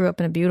 I grew up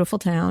in a beautiful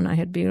town. I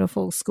had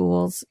beautiful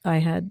schools. I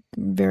had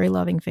very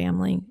loving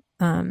family.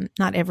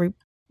 Not every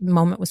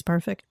moment was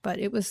perfect, but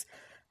it was,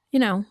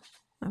 I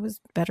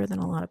was better than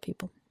a lot of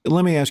people.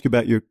 Let me ask you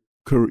about your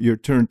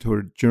turn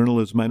toward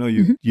journalism. I know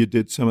you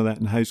did some of that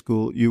in high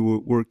school.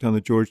 You worked on the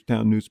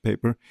Georgetown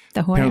newspaper,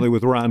 apparently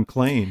with Ron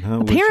Klain.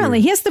 Huh?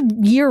 Apparently. He has the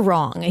year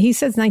wrong. He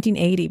says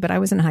 1980, but I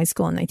was in high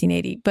school in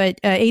 1980. But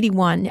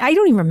 81, I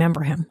don't even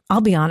remember him.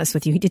 I'll be honest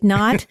with you. He did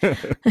not.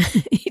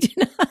 He did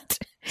not.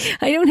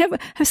 I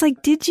was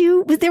like, did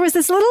you? But there was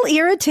this little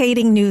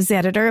irritating news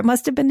editor. It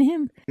must have been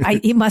him.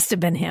 It must have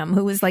been him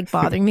who was like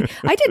bothering me.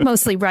 I did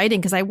mostly writing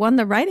because I won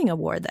the writing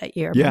award that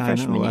year. Yeah, my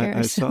freshman year.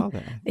 I saw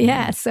that.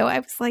 Yeah. So I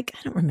was like, I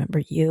don't remember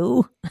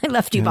you. I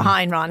left you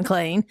behind, Ron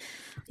Klain.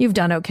 You've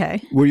done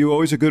okay. Were you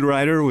always a good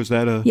writer? Or was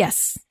that a...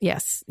 Yes,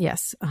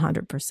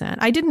 100%.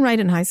 I didn't write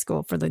in high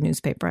school for the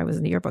newspaper. I was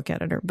a yearbook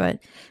editor, but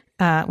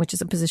which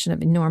is a position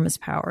of enormous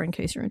power in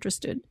case you're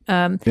interested.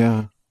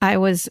 Yeah. I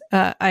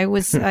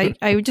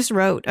just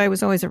wrote. I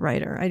was always a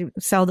writer. I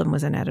seldom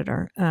was an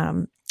editor.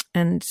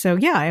 And so,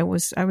 I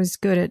was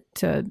good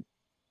at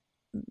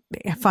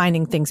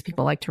finding things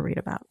people like to read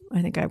about.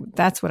 I think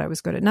that's what I was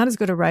good at. Not as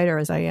good a writer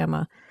as I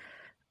am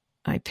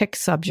I pick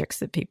subjects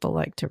that people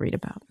like to read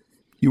about.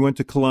 You went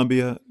to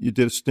Columbia. You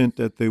did a stint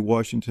at the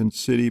Washington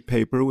City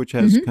paper, which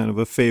has kind of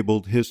a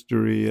fabled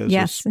history as a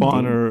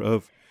spawner indeed.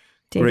 Of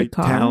David great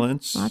Carr,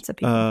 talents. Lots of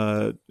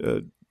people.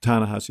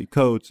 Ta-Nehisi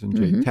Coates and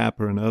Jay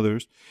Tapper and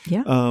others.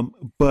 Yeah.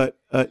 But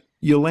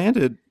you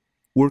landed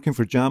working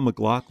for John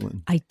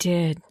McLaughlin. I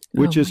did.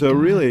 Which is a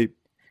really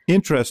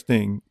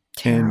interesting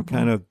and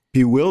kind of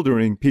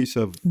bewildering piece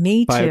of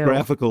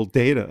biographical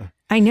data.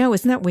 I know,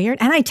 isn't that weird?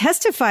 And I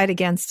testified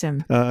against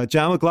him.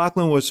 John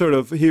McLaughlin was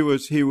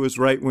he was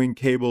right-wing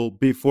cable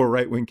before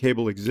right-wing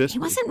cable existed. He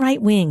wasn't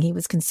right-wing, he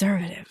was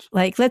conservative.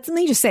 Like, let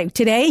me just say,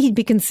 today he'd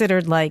be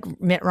considered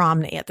like Mitt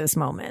Romney at this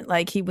moment.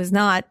 Like, he was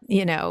not,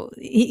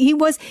 he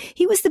was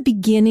the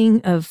beginning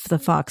of the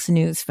Fox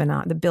News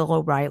phenomenon, the Bill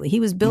O'Reilly. He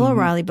was Bill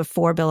O'Reilly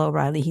before Bill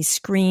O'Reilly. He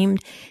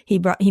screamed, he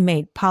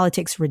made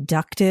politics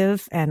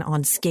reductive and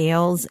on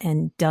scales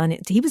and done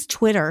it. He was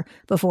Twitter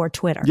before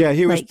Twitter. Yeah,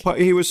 he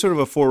was sort of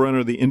a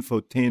forerunner of the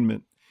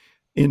infotainment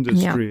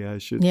industry, I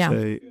should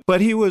say.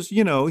 But he was,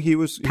 he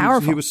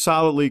was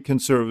solidly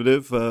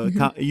conservative.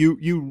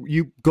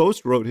 You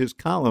ghost wrote his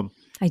column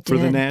for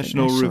the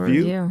National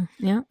Review.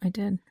 Yeah, I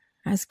did.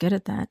 I was good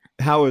at that.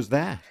 How was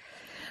that?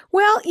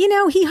 Well,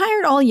 he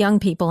hired all young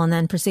people and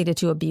then proceeded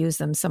to abuse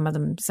them, some of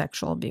them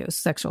sexual abuse,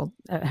 sexual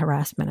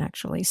harassment,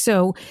 actually.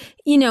 So,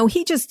 he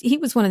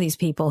was one of these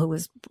people who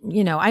was,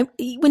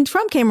 when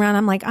Trump came around,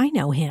 I'm like, I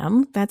know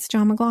him. That's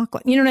John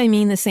McLaughlin. You know what I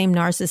mean? The same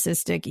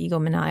narcissistic,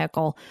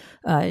 egomaniacal,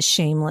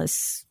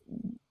 shameless,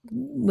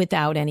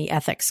 without any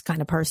ethics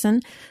kind of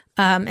person.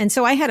 And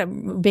so I had a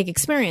big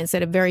experience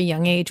at a very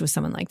young age with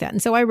someone like that.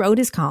 And so I wrote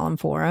his column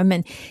for him,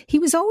 and he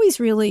was always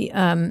really,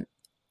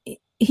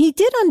 he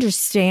did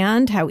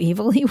understand how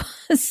evil he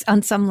was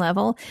on some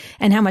level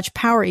and how much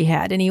power he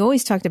had. And he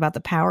always talked about the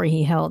power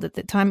he held. At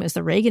the time, it was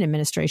the Reagan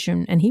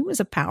administration, and he was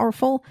a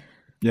powerful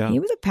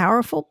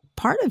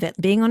part of it,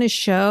 being on his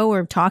show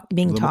or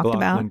being talked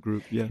about.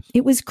 Group, yes.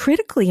 It was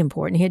critically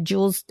important. He had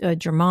Jules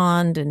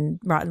Drummond and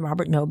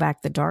Robert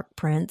Novak, the Dark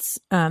Prince.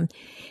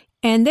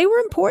 And they were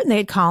important. They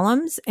had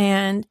columns,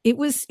 and it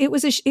was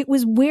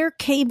where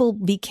cable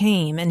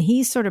became, and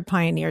he sort of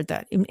pioneered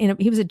that.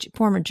 He was a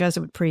former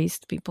Jesuit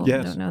priest. People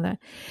don't know that,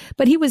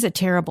 but he was a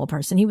terrible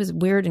person. He was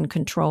weird and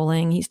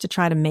controlling. He used to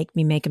try to make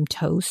him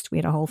toast. We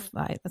had a whole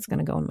fight that's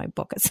going to go in my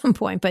book at some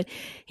point, but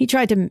he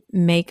tried to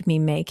make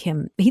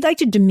him. He liked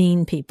to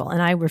demean people,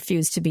 and I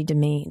refused to be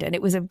demeaned, and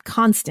it was a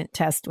constant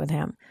test with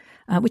him.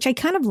 Which I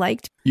kind of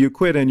liked. You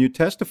quit and you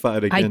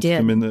testified against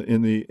him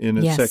in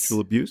a sexual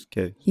abuse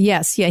case.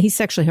 Yes, yeah, he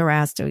sexually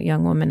harassed a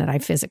young woman, and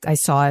I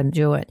saw him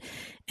do it.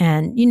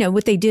 And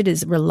what they did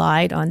is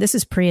relied on. This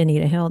is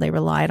pre-Anita Hill. They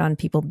relied on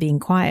people being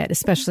quiet,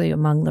 especially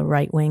among the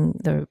right wing,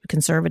 the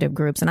conservative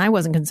groups. And I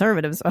wasn't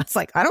conservative, so I was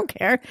like, I don't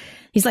care.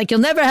 He's like, you'll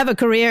never have a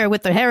career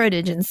with the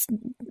Heritage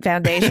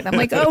Foundation. I'm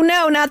like, oh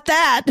no, not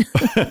that!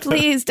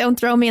 Please don't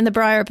throw me in the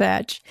briar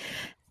patch.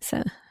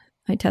 So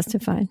I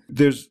testified.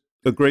 There's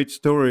a great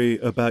story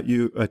about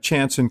a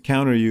chance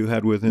encounter you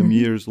had with him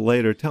years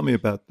later. Tell me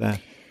about that.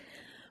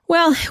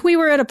 Well, we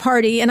were at a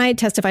party, and I had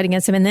testified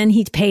against him, and then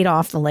he paid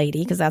off the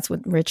lady, because that's what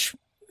rich,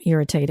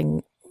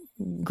 irritating,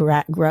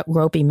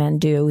 gropey men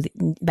do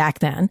back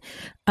then.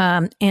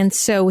 And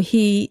so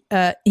he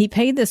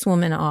paid this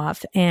woman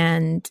off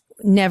and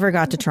never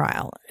got to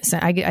trial. So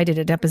I did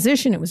a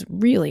deposition. It was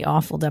really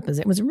awful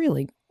deposition. It was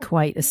really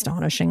quite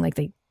astonishing. Like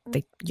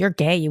you're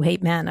gay, you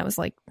hate men. I was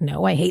like,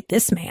 no, I hate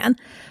this man,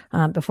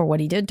 before what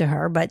he did to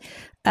her. But,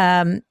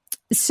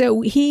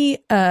 so he,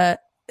 and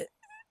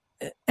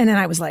then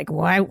I was like,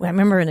 why? I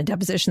remember in a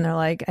deposition, they're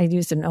like, I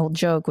used an old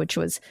joke, which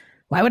was,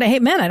 why would I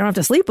hate men? I don't have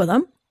to sleep with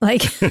them.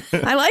 Like,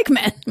 I like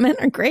men. Men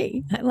are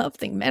great. I love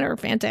things. Men are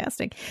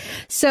fantastic.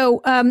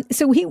 So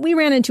we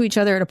ran into each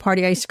other at a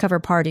party. I used to cover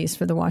parties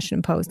for the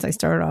Washington Post. I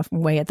started off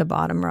way at the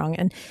bottom rung,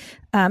 and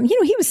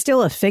he was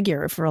still a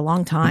figure for a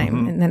long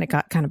time, and then it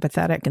got kind of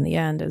pathetic in the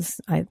end.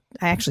 As I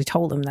actually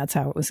told him that's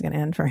how it was going to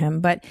end for him,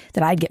 but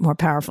that I'd get more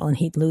powerful and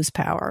he'd lose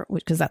power,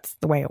 because that's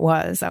the way it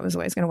was. That was the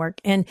way it's going to work.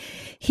 And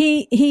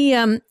he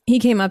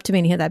came up to me,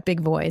 and he had that big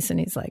voice, and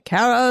he's like,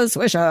 "Hello,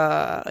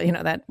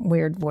 Swisher," that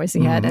weird voice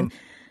he had, and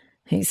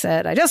he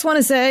said, I just want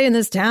to say, in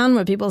this town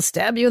where people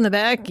stab you in the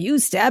back, you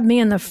stab me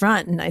in the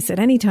front. And I said,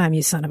 anytime,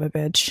 you son of a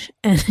bitch.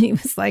 And he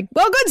was like,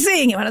 well, good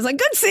seeing you. And I was like,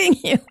 good seeing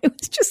you. It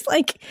was just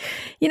like,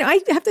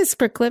 I have this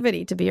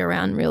proclivity to be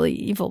around really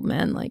evil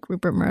men like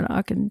Rupert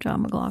Murdoch and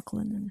John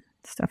McLaughlin and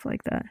stuff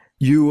like that.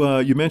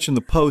 You mentioned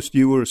the Post.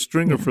 You were a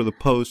stringer for the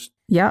Post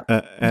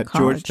at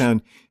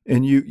Georgetown.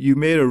 And you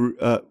made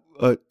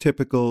a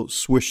typical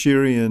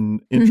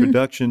Swisherian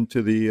introduction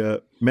to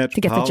the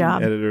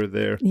Metropolitan editor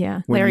there.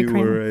 Yeah, Larry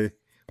Kramer.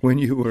 When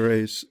you were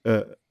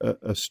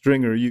a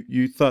stringer,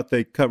 you thought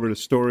they covered a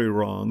story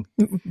wrong.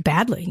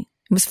 Badly.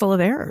 It was full of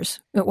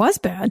errors. It was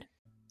bad.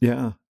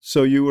 Yeah.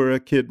 So you were a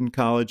kid in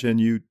college, and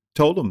you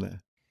told him that.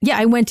 Yeah,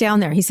 I went down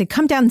there. He said,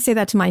 come down and say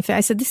that to my face. I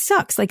said, this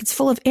sucks. Like, it's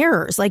full of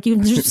errors. Like,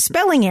 there's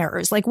spelling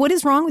errors. Like, what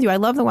is wrong with you? I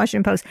love the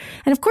Washington Post.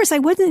 And of course, I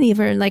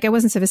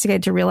wasn't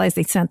sophisticated to realize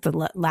they sent the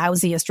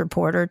lousiest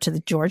reporter to the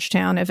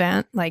Georgetown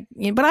event. But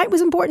it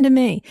was important to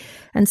me.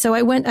 And so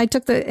I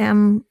took the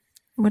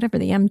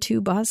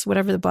M2 bus,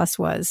 whatever the bus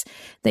was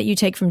that you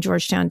take from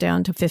Georgetown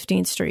down to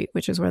 15th Street,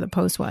 which is where the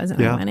Post was.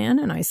 And I went in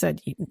and I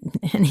said,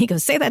 and he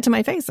goes, say that to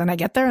my face. And I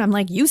get there and I'm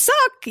like, you suck.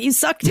 You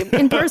sucked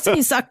in person.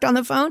 You sucked on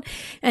the phone.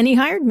 And he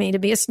hired me to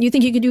be you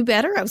think you could do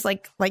better? I was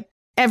like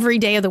every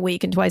day of the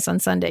week and twice on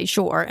Sunday.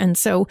 Sure. And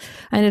so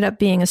I ended up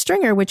being a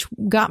stringer, which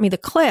got me the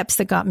clips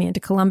that got me into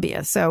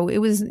Columbia. So it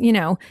was,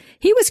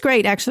 he was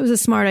great. Actually, it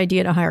was a smart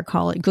idea to hire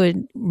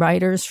good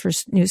writers for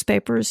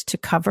newspapers to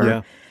cover.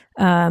 Yeah.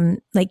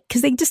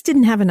 Because they just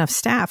didn't have enough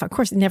staff. Of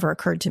course, it never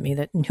occurred to me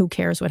that who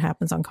cares what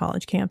happens on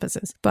college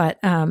campuses. But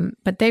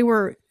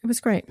it was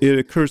great. It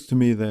occurs to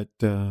me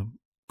that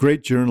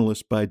great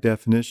journalists, by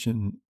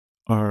definition,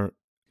 are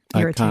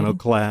irritating.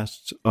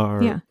 Iconoclasts,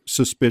 are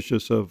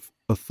suspicious of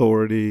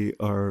authority,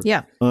 are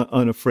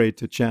unafraid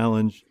to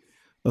challenge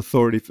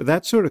authority.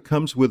 That sort of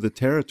comes with the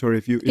territory.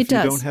 If you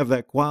don't have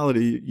that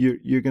quality,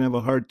 you're going to have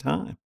a hard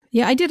time.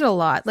 Yeah, I did it a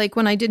lot. Like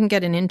when I didn't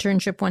get an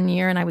internship one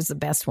year and I was the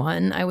best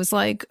one, I was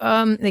like,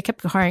 they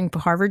kept hiring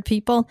Harvard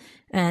people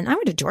and I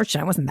went to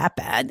Georgetown. It wasn't that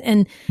bad.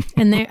 And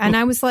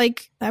I was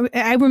like,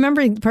 I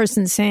remember the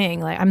person saying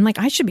like, I'm like,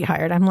 I should be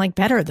hired. I'm like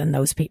better than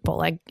those people.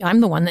 Like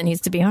I'm the one that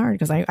needs to be hired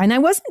because I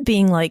wasn't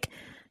being like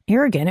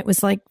arrogant. It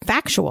was like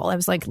factual. I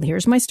was like,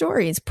 here's my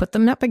stories, put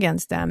them up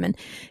against them. And,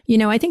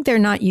 I think they're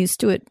not used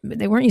to it.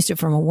 They weren't used to it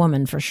from a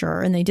woman for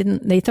sure. And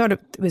they thought it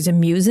was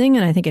amusing.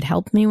 And I think it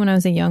helped me when I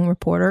was a young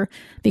reporter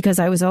because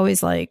I was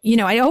always like,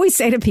 I always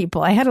say to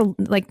people, I had to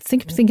like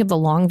think of the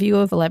long view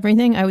of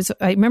everything. I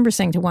remember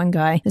saying to one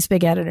guy, this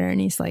big editor,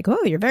 and he's like,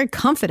 oh, you're very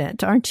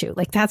confident, aren't you?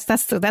 Like that's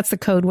the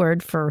code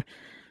word for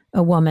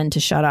a woman to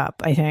shut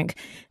up, I think.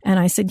 And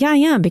I said, yeah, I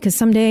am, because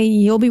someday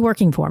you'll be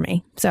working for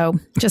me. So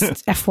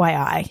just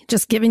FYI,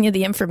 just giving you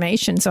the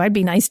information. So I'd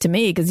be nice to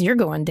me because you're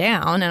going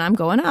down and I'm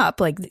going up.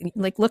 Like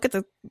look at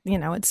the,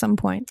 at some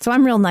point. So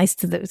I'm real nice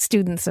to the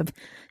students of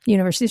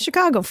University of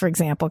Chicago, for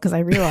example, because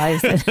I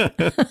realized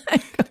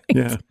that.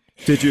 Yeah.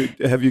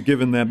 Have you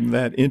given them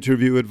that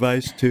interview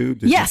advice too?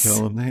 Did yes. you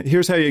tell them that?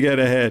 Here's how you get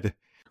ahead.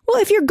 Well,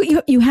 if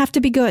you have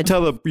to be good.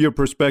 Tell your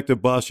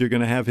prospective boss you're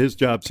going to have his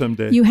job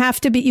someday. You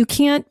have to be. You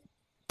can't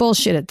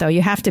bullshit it though.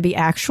 You have to be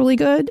actually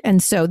good,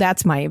 and so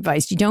that's my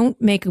advice. You don't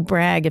make a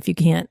brag if you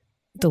can't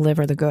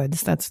deliver the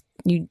goods.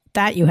 You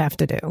have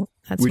to do.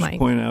 We should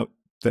point out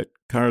that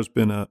Kara's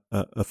been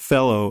a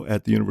fellow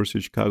at the University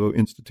of Chicago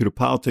Institute of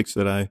Politics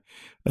that I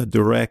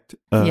direct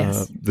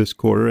this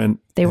quarter, and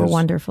they were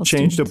wonderful.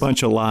 Changed students. A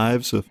bunch of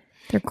lives of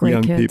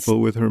young kids. people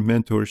with her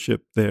mentorship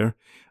there.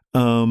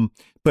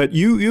 But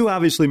you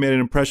obviously made an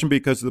impression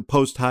because the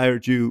Post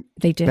hired you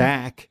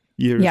back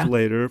years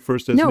later,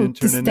 first as an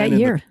intern and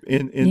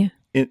then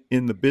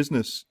in the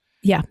business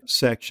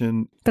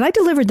section. But I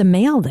delivered the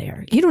mail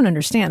there. You don't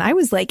understand. I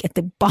was like at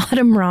the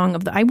bottom rung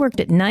of I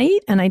worked at night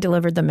and I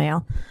delivered the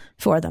mail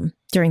for them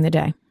during the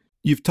day.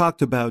 You've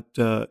talked about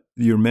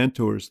your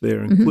mentors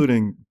there,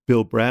 including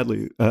Bill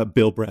Bradley.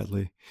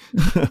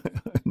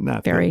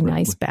 Not very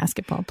nice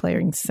basketball player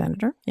and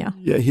senator. Yeah,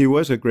 he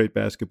was a great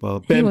basketball.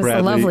 Ben he was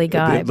Bradley, a lovely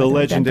guy, the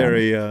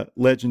legendary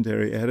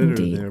editor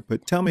Indeed. There.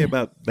 But tell me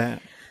about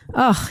that.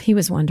 Oh, he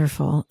was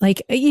wonderful.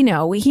 Like, he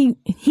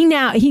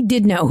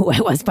did know who I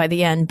was by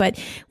the end. But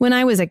when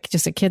I was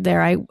just a kid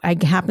there, I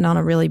happened on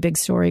a really big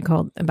story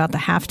about the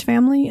Haft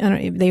family.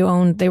 They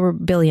were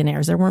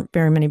billionaires. There weren't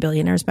very many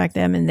billionaires back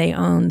then, and they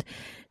owned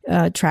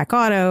Track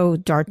Auto,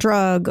 Dart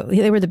Drug.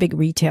 They were the big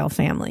retail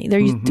family.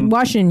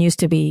 Washington used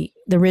to be,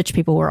 the rich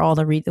people were all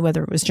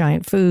whether it was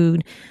Giant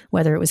Food,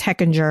 whether it was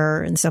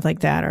Heckinger and stuff like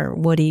that, or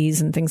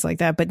Woody's and things like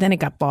that. But then it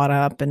got bought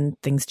up and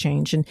things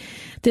changed. And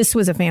this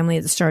was a family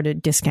that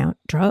started discount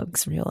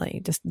drugs,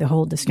 really, just the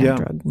whole discount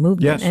drug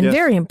movement,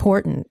 very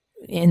important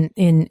in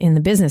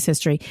the business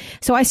history.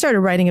 So I started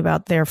writing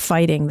about their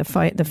fighting.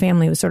 The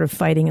family was sort of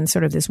fighting in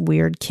sort of this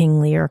weird King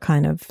Lear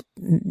kind of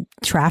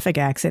traffic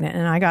accident,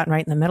 and I got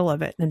right in the middle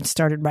of it and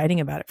started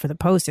writing about it for the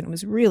Post, and it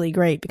was really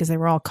great because they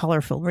were all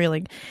colorful.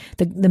 Really,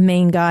 the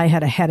main guy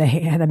had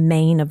a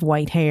mane of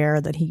white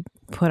hair that he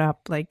put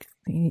up, like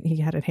he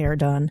had his hair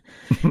done.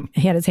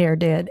 He had his hair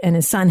did, and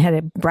his son had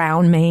a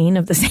brown mane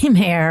of the same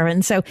hair.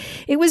 And so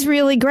it was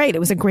really great. It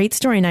was a great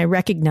story, and I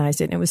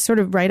recognized it. And it was sort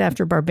of right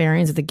after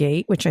Barbarians of the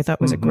Gate, which I thought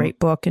was a great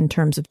book in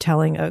terms of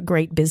telling a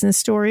great business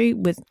story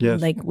with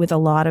a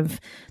lot of,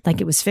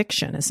 like, it was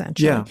fiction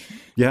essentially.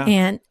 Yeah.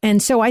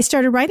 And so I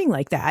started writing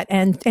like that,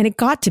 and it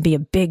got to be a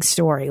big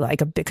story,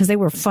 because they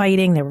were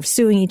fighting, they were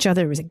suing each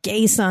other. There was a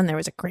gay son, there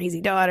was a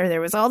crazy daughter,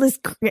 there was all this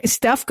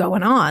stuff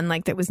going on,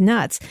 like, that was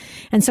nuts.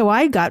 And so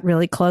I got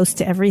really close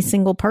to every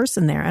single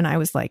person there, and I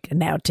was like,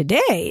 now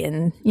today,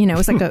 and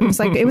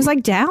it was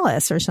like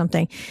Dallas or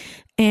something.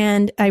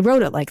 And I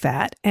wrote it like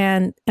that.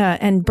 And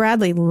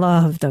Bradley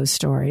loved those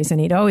stories.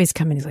 And he'd always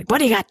come in. He's like, what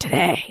do you got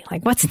today?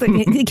 Like, what's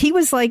the, he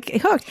was like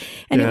hooked.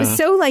 And it was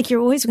so like, you're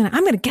always I'm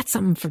going to get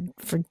something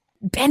for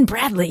Ben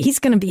Bradley. He's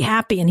going to be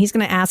happy. And he's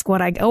going to ask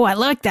I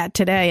like that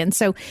today. And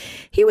so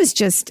he was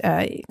just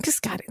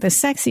got the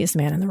sexiest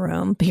man in the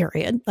room,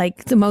 period.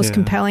 Like the most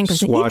compelling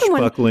person.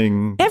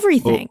 Swashbuckling.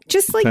 Everything.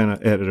 Just like kind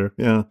of editor.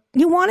 Yeah.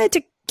 You wanted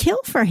to kill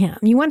for him.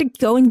 You want to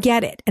go and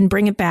get it and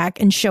bring it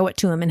back and show it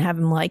to him and have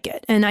him like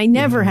it. And I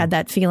never had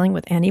that feeling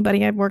with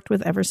anybody I've worked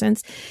with ever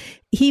since.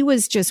 He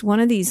was just one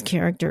of these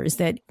characters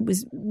that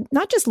was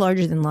not just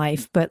larger than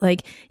life, but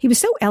like he was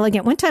so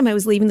elegant. One time I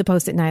was leaving the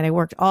Post at night. I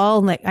worked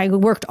all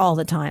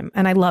the time,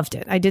 and I loved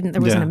it.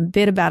 There wasn't a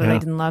bit about it I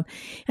didn't love.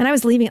 And I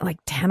was leaving at like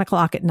 10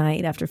 o'clock at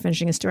night after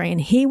finishing a story,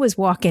 and he was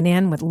walking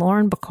in with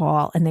Lauren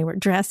Bacall, and they were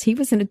dressed. He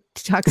was in a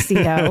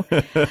tuxedo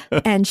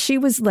and she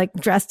was like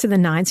dressed to the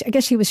nines. I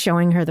guess she was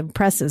showing her the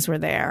presses were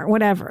there,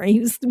 whatever.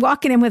 He was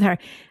walking in with her.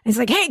 He's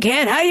like, hey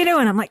kid, how you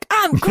doing? I'm like,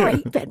 I'm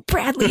great. Ben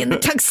Bradley in the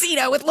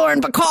tuxedo with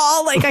Lauren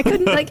Bacall. Like, I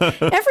couldn't,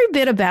 every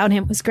bit about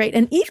him was great.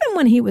 And even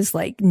when he was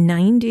like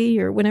 90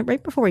 or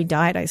right before he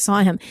died, I saw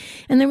him,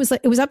 and it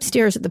was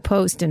upstairs at the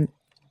Post, and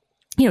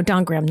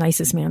Don Graham,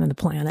 nicest man on the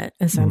planet,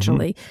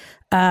 essentially.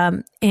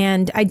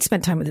 And I'd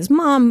spent time with his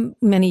mom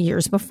many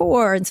years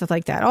before and stuff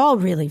like that. All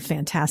really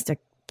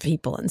fantastic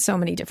people in so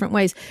many different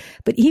ways.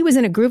 But he was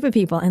in a group of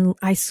people, and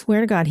I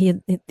swear to God, he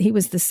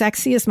was the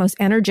sexiest, most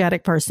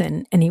energetic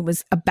person, and he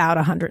was about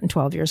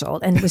 112 years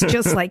old. And it was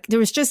just like, there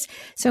was just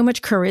so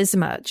much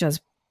charisma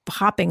just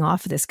popping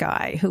off this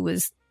guy who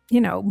was,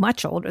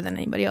 much older than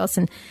anybody else,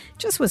 and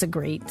just was I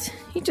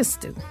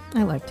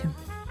liked him.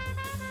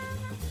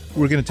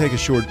 We're going to take a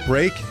short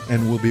break,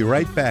 and we'll be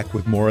right back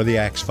with more of the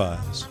Axe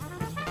Files.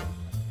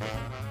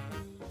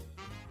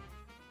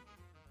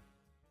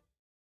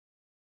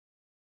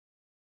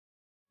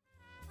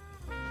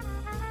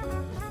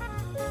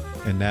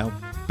 And now,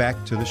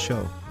 back to the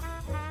show.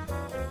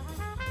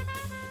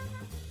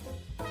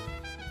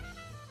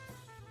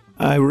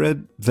 I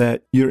read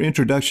that your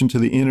introduction to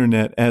the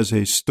internet as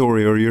a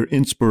story, or your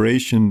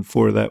inspiration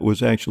for that,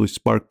 was actually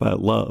sparked by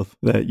love.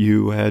 That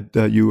you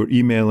were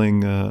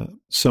emailing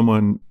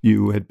someone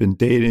you had been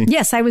dating.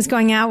 Yes, I was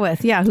going out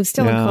with. Yeah, who's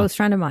still a close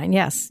friend of mine.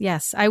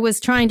 Yes. I was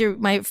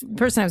my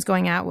person I was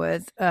going out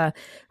with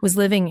was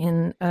living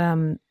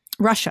in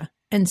Russia.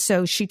 And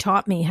so she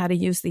taught me how to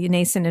use the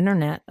nascent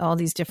internet, all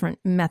these different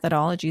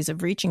methodologies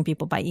of reaching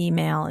people by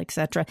email, et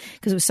cetera,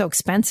 because it was so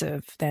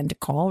expensive then to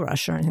call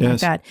Russia or anything like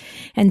that.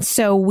 And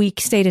so we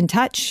stayed in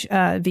touch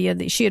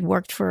she had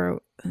worked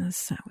for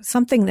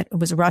something that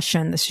was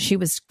Russian. She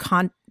was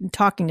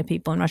talking to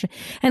people in Russia.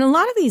 And a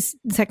lot of these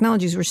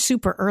technologies were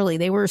super early.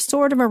 They were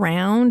sort of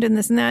around and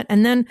this and that.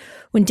 And then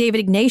when David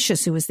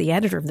Ignatius, who was the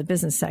editor of the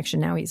business section,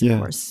 now he's, of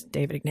course,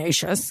 David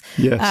Ignatius.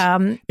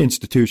 Yes.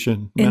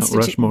 Institution, Mount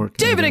Rushmore.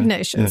 David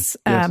Ignatius.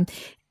 Yes.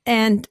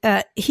 And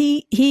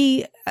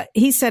he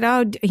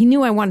said, he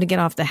knew I wanted to get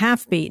off the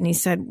half beat. And he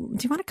said,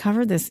 do you want to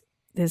cover this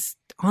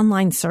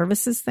online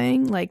services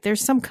thing? Like,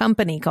 there's some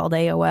company called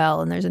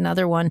AOL, and there's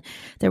another one.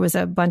 There was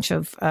a bunch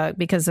of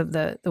because of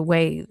the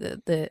way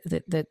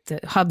the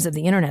hubs of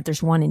the internet.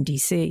 There's one in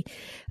DC,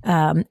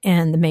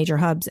 and the major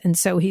hubs, and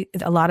so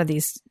a lot of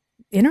these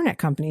internet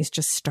companies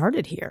just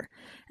started here,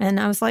 and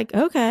I was like,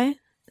 okay,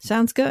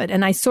 sounds good.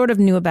 And I sort of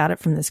knew about it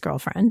from this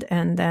girlfriend,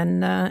 and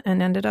then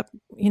and ended up,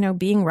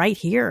 being right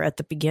here at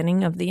the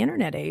beginning of the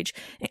internet age.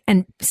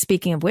 And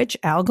speaking of which,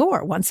 Al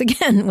Gore, once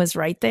again, was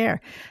right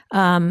there.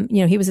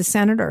 He was a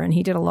senator, and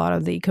he did a lot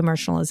of the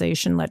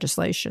commercialization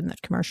legislation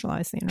that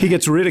commercialized the internet. He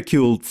gets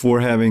ridiculed for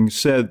having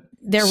said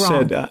they're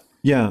wrong.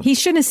 He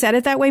shouldn't have said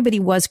it that way, but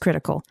he was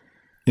critical.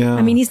 Yeah.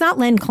 I mean, he's not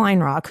Len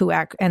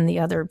Kleinrock and the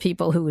other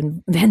people who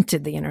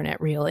invented the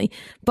internet, really,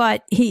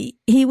 but he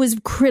was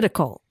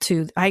critical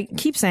to. I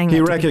keep saying that.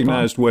 He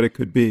recognized what it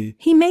could be.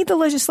 He made the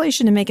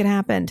legislation to make it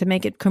happen, to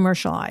make it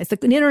commercialized.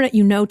 The internet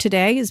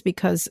today is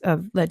because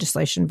of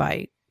legislation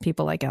by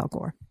people like Al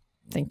Gore.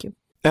 Thank you.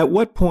 At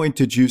what point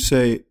did you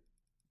say,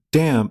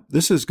 "Damn,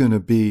 this is going to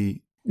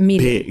be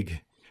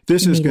big"?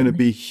 This is going to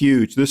be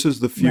huge. This is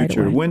the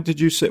future. Right. When did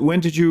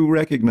you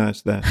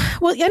recognize that?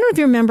 Well, I don't know if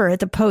you remember at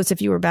the Post,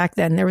 if you were back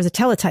then, there was a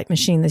teletype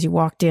machine as you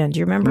walked in. Do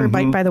you remember?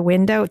 By the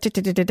window,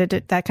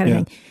 that kind of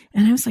thing.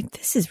 And I was like,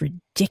 this is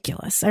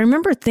ridiculous. I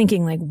remember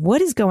thinking, like,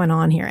 what is going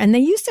on here? And they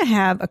used to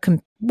have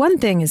one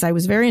thing is I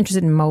was very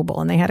interested in mobile,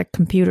 and they had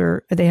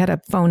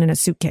a phone in a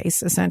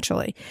suitcase,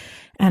 essentially.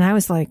 And I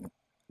was like,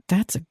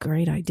 that's a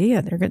great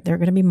idea. They're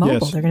going to be mobile.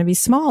 Yes. They're going to be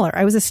smaller.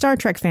 I was a Star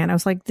Trek fan. I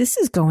was like, this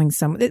is going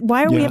somewhere.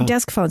 Why don't we have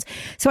desk phones?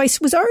 So I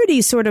was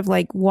already sort of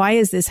like, why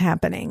is this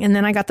happening? And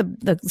then I got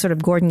the sort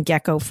of Gordon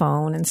Gekko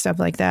phone and stuff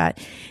like that.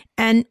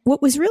 And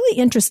what was really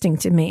interesting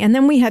to me, and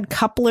then we had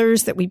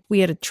couplers that we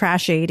had a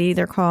Trash 80,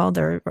 they're called,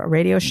 or a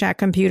Radio Shack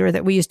computer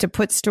that we used to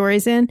put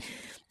stories in.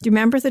 Do you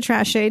remember the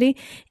Trash 80?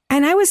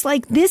 And I was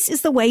like, this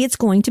is the way it's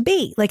going to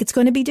be. Like, it's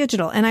going to be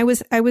digital. And I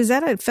was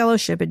at a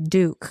fellowship at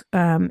Duke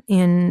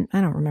in, I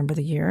don't remember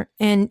the year.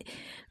 And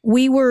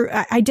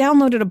I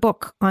downloaded a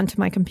book onto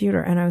my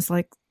computer, and I was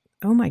like,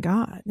 oh my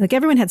God. Like,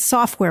 everyone had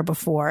software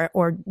before,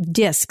 or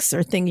discs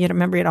or things. You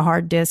had a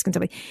hard disk and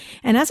stuff.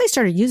 And as I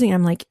started using it,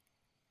 I'm like,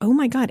 oh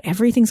my God,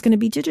 everything's going to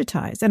be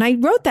digitized. And I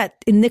wrote that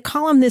in the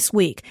column this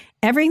week.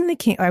 Everything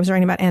that I was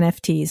writing about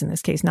NFTs, in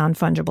this case,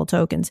 non-fungible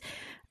tokens.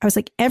 I was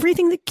like,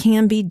 everything that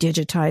can be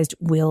digitized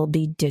will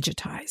be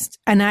digitized.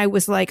 And I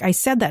was like, I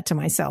said that to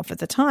myself at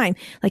the time,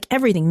 like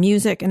everything,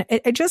 music. And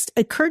it just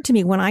occurred to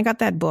me when I got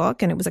that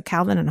book, and it was a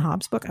Calvin and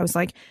Hobbes book, I was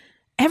like,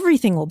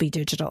 everything will be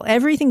digital,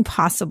 everything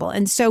possible.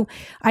 And so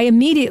I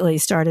immediately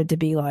started to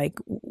be like,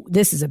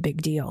 this is a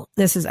big deal.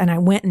 And I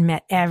went and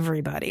met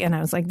everybody. And I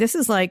was like, this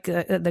is like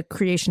the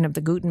creation of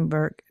the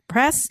Gutenberg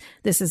press.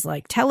 This is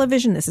like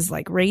television. This is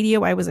like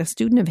radio. I was a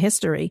student of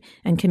history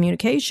and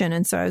communication.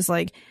 And so I was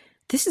like,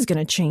 this is going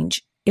to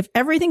change. If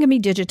everything can be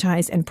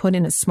digitized and put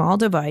in a small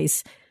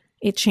device,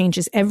 it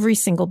changes every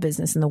single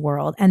business in the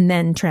world, and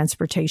then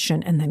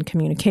transportation, and then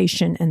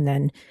communication, and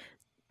then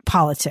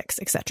politics,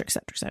 et cetera, et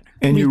cetera, et cetera.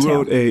 And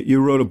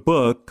you wrote a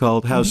book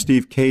called How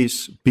Steve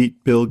Case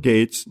Beat Bill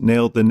Gates,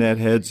 Nailed the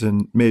Netheads,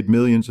 and Made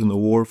Millions in the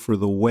War for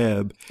the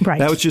Web. Right.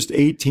 That was just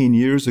 18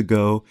 years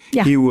ago.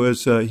 Yeah. He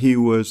was the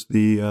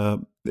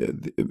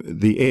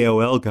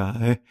AOL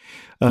guy.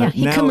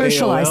 He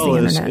commercialized the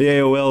internet.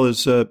 AOL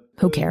is,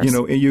 who cares?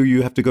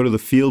 You have to go to the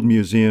Field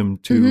Museum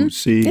to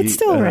see. It's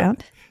still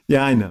around.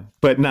 Yeah, I know.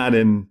 But not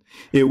in,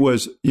 it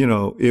was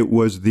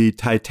the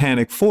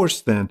titanic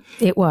force then.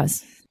 It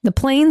was. The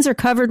planes are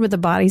covered with the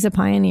bodies of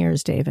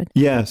pioneers, David.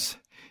 Yes.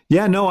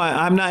 Yeah, no,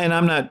 I'm not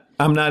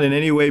in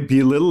any way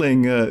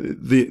belittling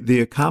the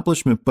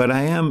accomplishment, but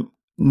I am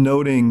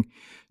noting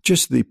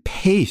just the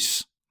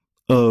pace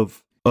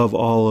of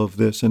all of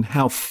this and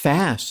how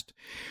fast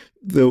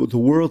the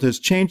world has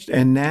changed.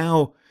 And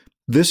now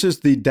this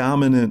is the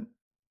dominant,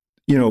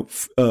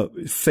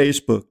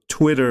 Facebook,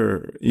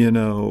 Twitter,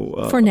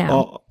 for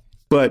now,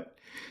 but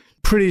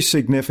pretty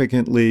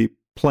significantly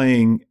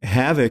playing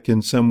havoc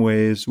in some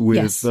ways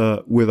with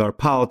our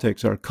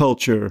politics, our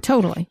culture,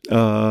 totally,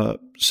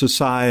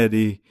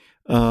 society,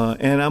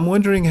 and I'm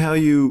wondering how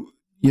you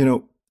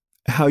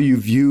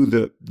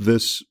view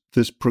this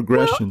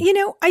progression.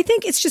 Well, I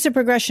think it's just a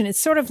progression. It's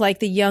sort of like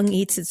the young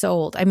eats its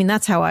old. I mean,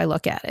 that's how I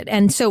look at it.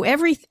 And so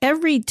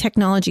every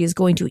technology is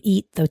going to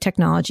eat the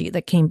technology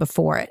that came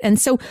before it. And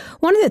so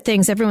one of the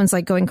things everyone's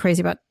like going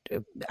crazy about,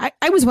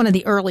 I was one of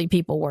the early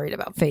people worried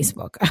about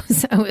Facebook.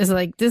 I was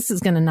like, this is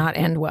going to not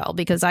end well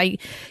because at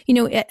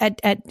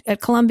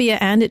Columbia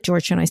and at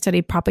Georgetown, I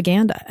studied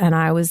propaganda, and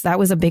that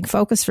was a big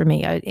focus for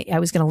me. I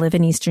was going to live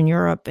in Eastern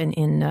Europe and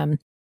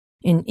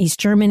in East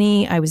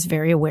Germany. I was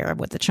very aware of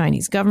what the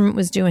Chinese government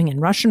was doing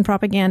and Russian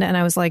propaganda. And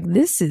I was like,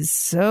 this is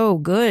so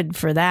good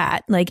for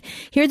that. Like,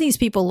 here these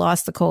people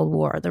lost the Cold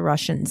War, the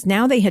Russians.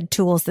 Now they had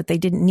tools that they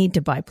didn't need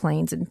to buy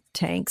planes and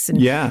tanks and,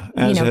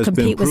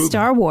 compete with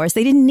Star Wars.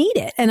 They didn't need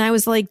it. And I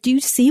was like, do you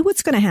see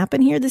what's going to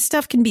happen here? This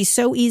stuff can be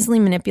so easily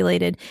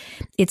manipulated.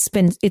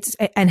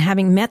 And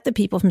having met the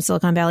people from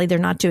Silicon Valley, they're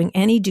not doing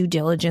any due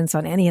diligence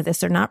on any of this.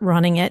 They're not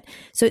running it.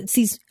 So it's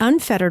these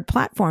unfettered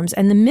platforms.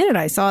 And the minute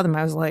I saw them,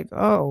 I was like,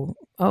 oh,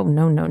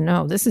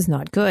 no, this is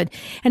not good.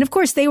 And of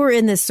course, they were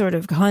in this sort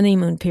of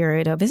honeymoon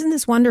period of, isn't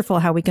this wonderful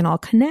how we can all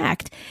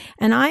connect?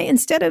 And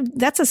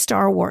that's a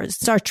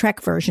Star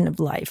Trek version of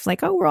life.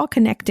 Like, oh, we're all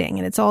connecting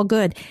and it's all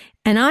good.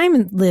 And I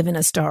live in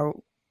a Star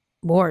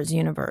Wars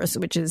universe,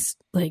 which is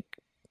like,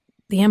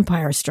 the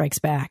Empire strikes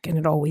back, and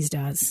it always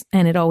does.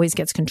 And it always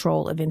gets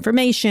control of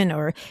information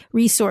or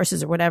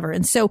resources or whatever.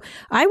 And so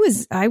I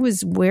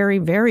was wary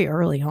very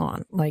early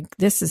on, like,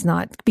 this is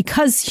not,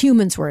 because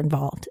humans were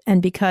involved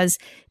and because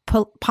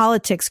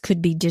politics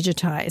could be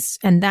digitized.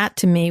 And that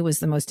to me was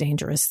the most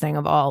dangerous thing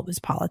of all, was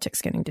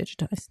politics getting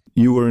digitized.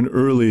 You were an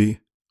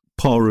early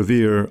Paul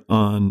Revere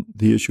on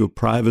the issue of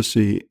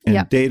privacy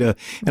and data.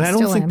 And I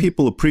don't think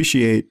people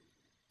appreciate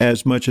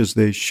as much as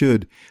they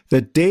should,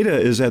 that data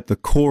is at the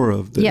core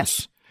of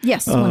this.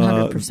 Yes,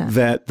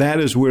 100%. That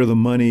is where the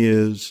money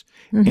is,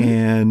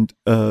 and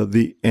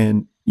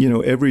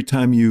every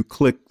time you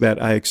click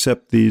that I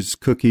accept these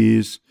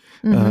cookies,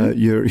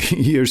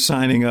 you're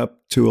signing up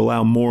to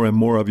allow more and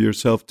more of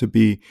yourself to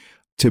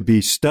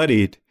be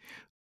studied.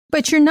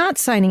 But you're not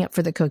signing up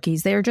for the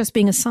cookies. They are just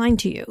being assigned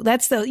to you.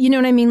 That's you know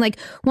what I mean? Like,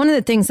 one of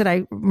the things that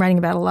I'm writing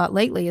about a lot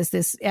lately is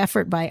this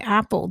effort by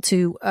Apple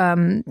to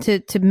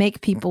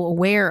make people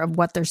aware of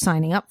what they're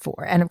signing up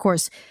for. And of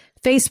course,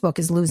 Facebook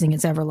is losing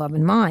its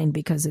ever-loving mind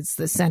because it's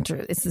the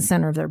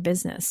center of their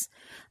business.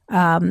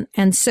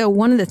 And so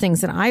one of the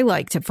things that I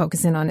like to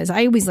focus in on is,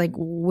 I always like,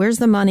 where's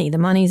the money? The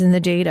money's in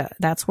the data.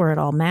 That's where it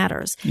all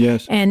matters.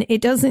 Yes. And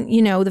it doesn't,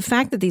 the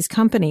fact that these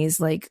companies,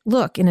 like,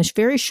 look, in a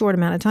very short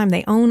amount of time,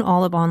 they own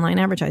all of online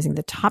advertising.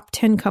 The top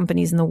 10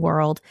 companies in the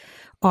world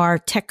are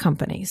tech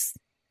companies.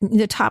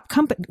 The top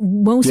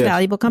most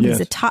valuable companies,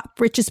 the top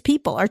richest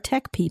people are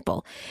tech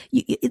people.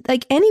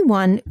 Like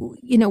anyone,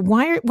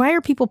 why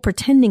are people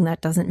pretending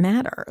that doesn't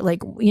matter?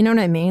 Like, you know what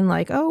I mean?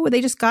 Like, oh,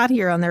 they just got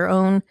here on their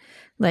own,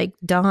 like,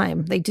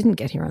 dime. They didn't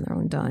get here on their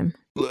own dime.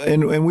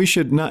 And we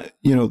should not,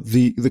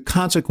 the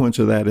consequence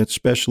of that,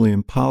 especially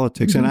in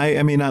politics. And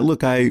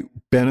I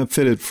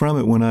benefited from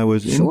it when I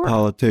was in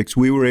politics.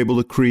 We were able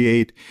to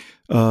create,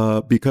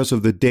 because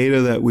of the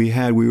data that we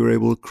had, we were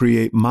able to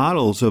create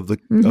models of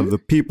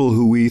the people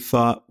who we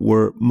thought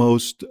were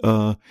most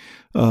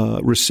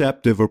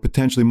receptive, or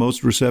potentially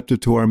most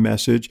receptive to our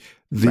message.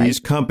 These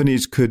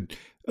companies could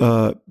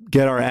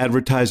get our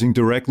advertising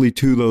directly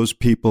to those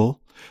people.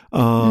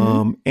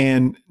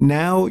 And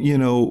now,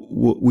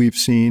 what we've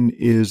seen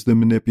is the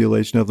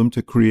manipulation of them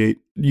to create,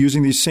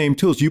 using these same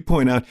tools. You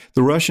point out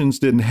the Russians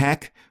didn't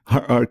hack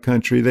our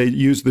country. They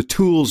used the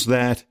tools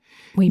that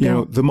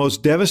the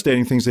most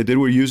devastating things they did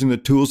were using the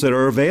tools that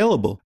are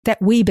available. That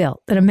we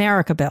built, that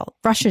America built.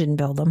 Russia didn't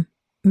build them.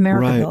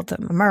 America built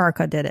them.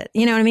 America did it.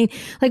 You know what I mean?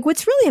 Like,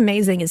 what's really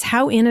amazing is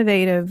how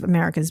innovative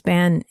America's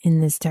been in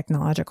this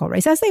technological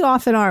race, as they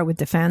often are with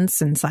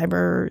defense and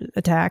cyber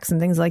attacks and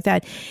things like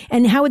that,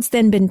 and how it's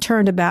then been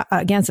turned about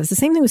against us. The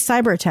same thing with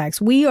cyber attacks.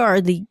 We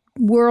are the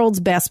world's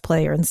best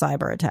player in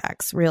cyber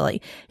attacks,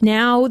 really.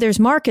 Now there's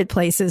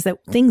marketplaces, that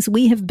things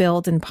we have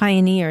built and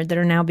pioneered that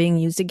are now being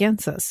used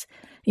against us,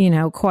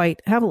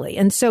 quite heavily.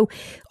 And so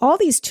all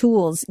these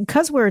tools,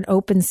 because we're an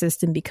open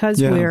system,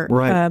 because we're,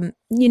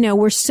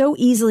 we're so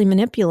easily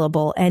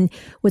manipulable. And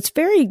what's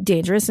very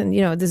dangerous, and,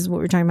 this is what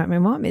we're talking about, my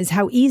mom, is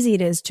how easy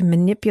it is to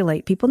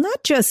manipulate people,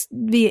 not just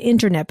via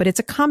internet, but it's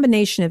a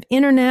combination of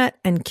internet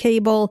and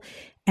cable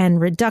and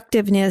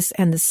reductiveness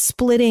and the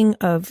splitting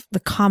of the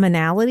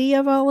commonality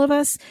of all of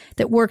us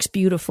that works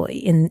beautifully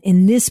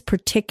in this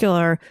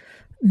particular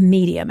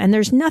medium. And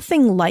there's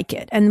nothing like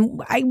it. And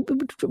what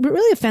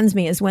really offends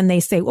me is when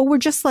they say, well, we're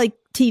just like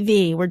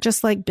TV. We're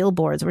just like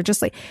billboards. We're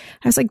just like,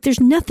 I was like,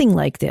 there's nothing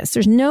like this.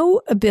 There's no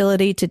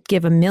ability to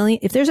give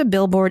if there's a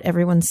billboard,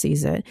 everyone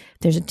sees it. If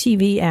there's a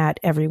TV ad,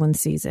 everyone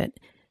sees it.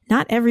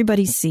 Not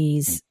everybody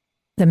sees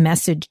the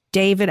message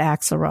David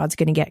Axelrod's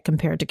going to get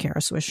compared to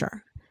Kara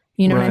Swisher.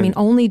 You know what I mean?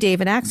 Only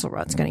David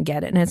Axelrod's going to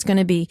get it. And it's going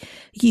to be,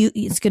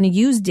 it's going to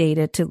use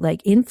data to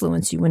like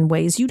influence you in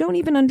ways you don't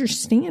even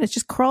understand. It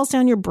just crawls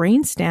down your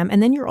brainstem.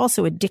 And then you're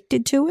also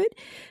addicted to it.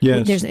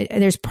 Yes.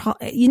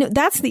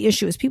 That's the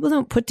issue is people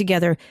don't put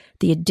together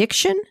the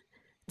addiction,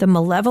 the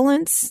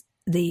malevolence,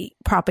 the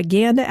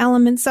propaganda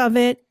elements of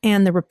it,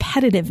 and the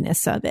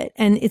repetitiveness of it.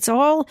 And it's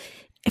all,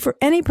 for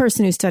any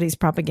person who studies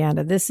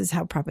propaganda, this is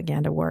how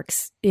propaganda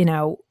works,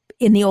 in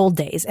the old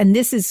days. And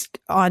this is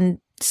on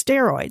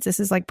steroids. This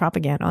is like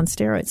propaganda on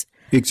steroids.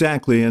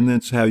 Exactly. And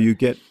that's how you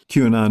get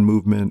QAnon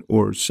movement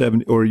or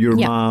your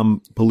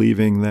mom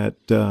believing that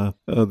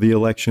the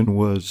election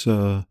was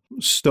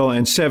stolen,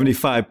 and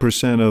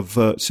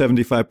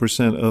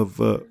 75% of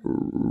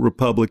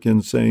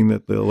Republicans saying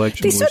that the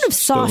election was sort of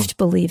stolen. Soft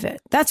believe it.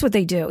 That's what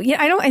they do.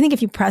 Yeah, I think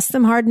if you press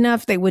them hard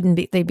enough, they'd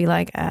be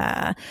like,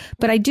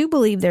 But I do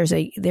believe there's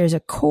a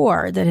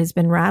core that has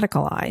been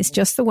radicalized,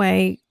 just the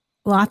way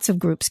lots of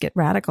groups get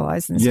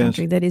radicalized in this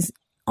country, that is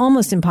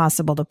almost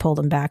impossible to pull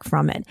them back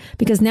from it,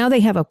 because now they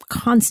have a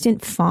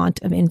constant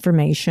font of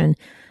information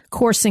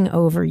coursing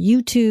over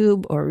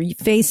YouTube or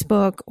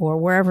Facebook or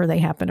wherever they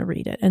happen to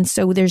read it. And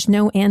so there's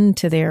no end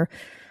to their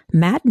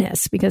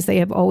madness because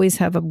they always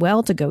have a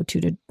well to go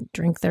to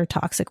drink their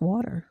toxic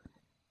water.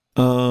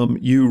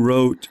 You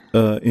wrote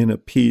in a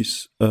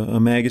piece,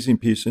 a magazine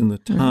piece in the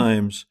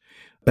Times,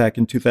 back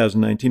in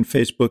 2019,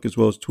 Facebook as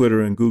well as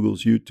Twitter and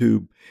Google's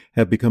YouTube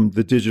have become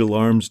the digital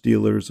arms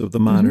dealers of the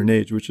modern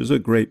age, which is a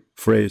great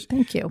phrase.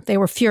 Thank you. They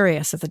were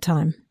furious at the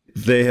time.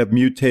 They have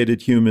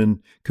mutated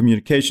human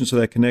communication so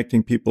that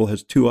connecting people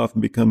has too often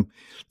become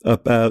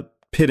about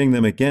pitting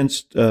them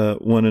against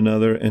one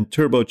another and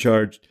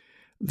turbocharged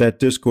that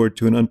discord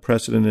to an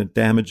unprecedented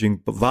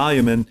damaging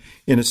volume. And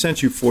in a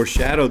sense, you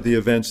foreshadowed the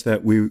events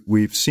that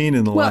we've seen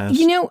in the last.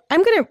 Well,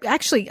 I'm going to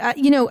actually,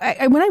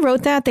 when I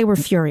wrote that, they were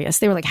furious.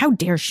 They were like, how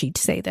dare she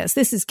say this?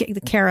 This is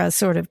Kara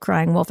sort of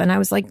crying wolf. And I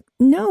was like,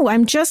 no,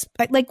 I'm just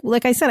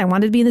like I said, I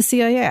wanted to be in the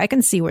CIA. I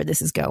can see where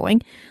this is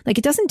going. Like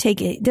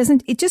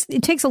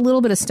it takes a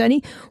little bit of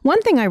study.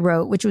 One thing I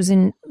wrote, which was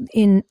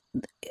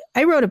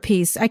I wrote a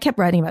piece. I kept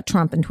writing about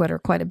Trump and Twitter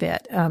quite a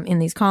bit in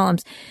these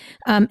columns.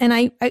 And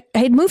I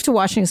had moved to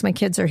Washington because my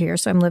kids are here.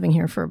 So I'm living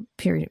here for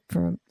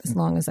as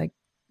long as I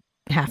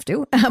have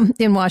to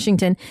in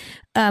Washington.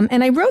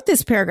 And I wrote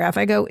this paragraph.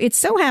 I go, it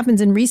so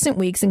happens in recent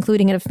weeks,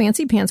 including at a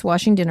fancy pants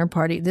washing dinner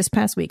party this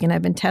past week, and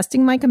I've been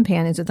testing my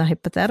companions with a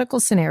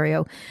hypothetical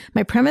scenario.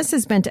 My premise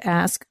has been to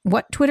ask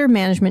what Twitter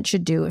management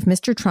should do if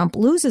Mr. Trump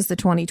loses the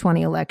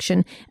 2020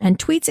 election and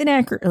tweets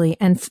inaccurately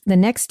and the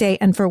next day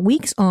and for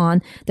weeks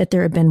on that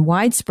there had been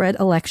widespread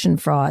election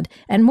fraud,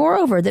 and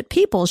moreover that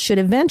people should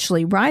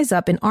eventually rise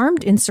up in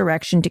armed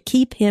insurrection to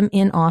keep him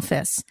in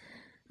office.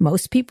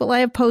 Most people I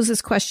have posed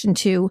this question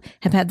to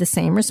have had the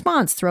same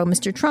response: throw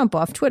Mr. Trump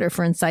off Twitter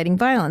for inciting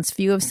violence.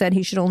 Few have said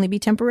he should only be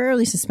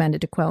temporarily suspended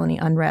to quell any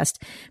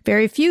unrest.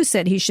 Very few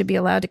said he should be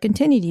allowed to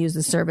continue to use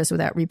the service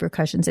without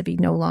repercussions if he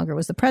no longer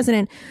was the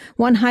president.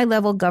 One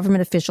high-level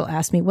government official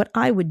asked me what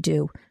I would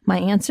do. My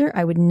answer: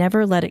 I would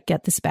never let it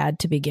get this bad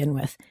to begin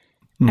with.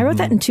 I wrote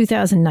that in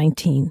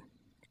 2019,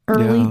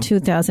 early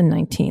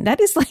 2019. That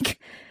is like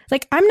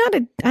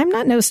I'm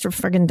not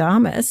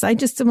Nostradamus. I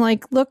just am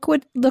like, look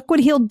what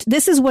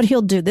this is what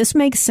he'll do. This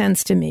makes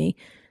sense to me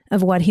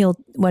of what he'll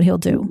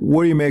do.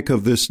 What do you make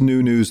of this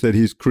new news that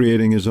he's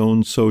creating his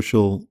own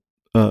social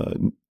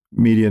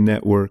media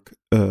network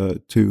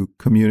to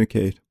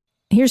communicate?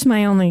 Here's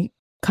my only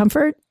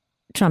comfort: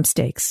 Trump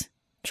steaks,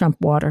 Trump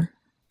water.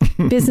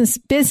 Business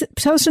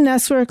social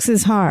networks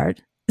is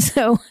hard.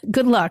 So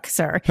good luck,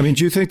 sir. I mean,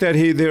 do you think that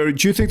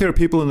there are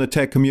people in the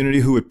tech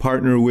community who would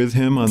partner with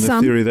him on the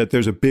theory that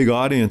there's a big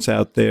audience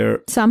out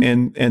there?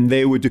 And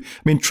they would do.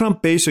 I mean,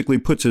 Trump basically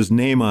puts his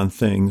name on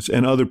things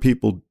and other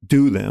people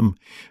do them.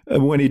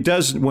 When he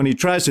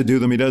tries to do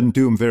them, he doesn't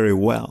do them very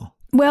well.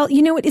 Well,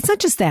 you know what? It's not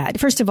just that.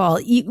 First of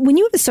all, when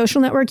you have a social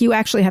network, you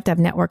actually have to have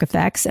network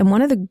effects. And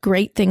one of the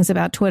great things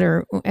about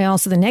Twitter, and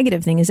also the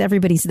negative thing, is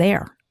everybody's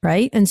there,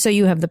 right? And so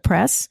you have the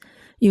press.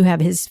 You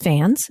have his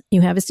fans, you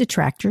have his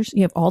detractors,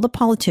 you have all the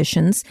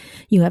politicians,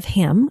 you have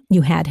him,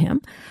 you had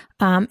him.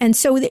 And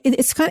so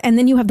it's kind of, and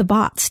then you have the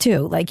bots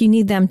too, like you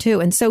need them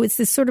too. And so it's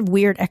this sort of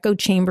weird echo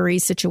chambery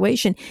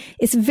situation.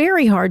 It's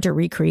very hard to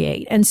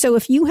recreate. And so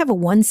if you have a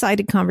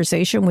one-sided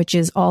conversation, which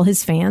is all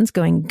his fans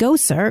going, go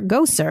sir,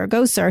 go sir,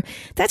 go sir,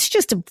 that's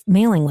just a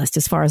mailing list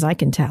as far as I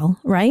can tell,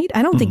 right?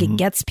 I don't think it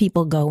gets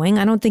people going.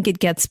 I don't think it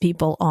gets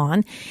people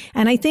on.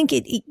 And I think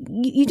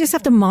you just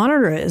have to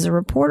monitor it as a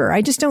reporter.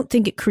 I just don't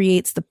think it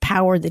creates the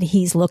power that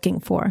he's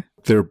looking for.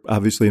 they're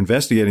obviously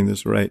investigating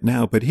this right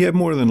now, but he had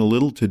more than a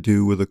little to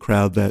do with a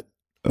crowd that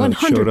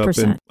showed up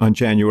on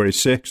January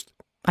 6th.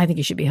 I think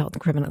he should be held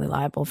criminally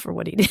liable for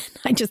what he did.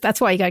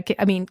 That's why he got,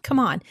 I mean, come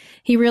on.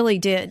 He really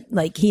did.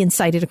 Like, he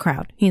incited a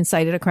crowd. He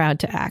incited a crowd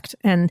to act.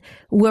 And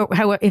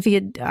if he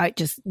had,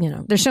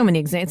 there's so many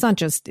examples. It's not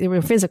just, there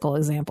were physical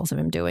examples of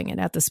him doing it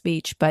at the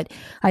speech, but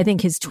I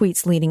think his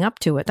tweets leading up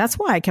to it, that's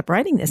why I kept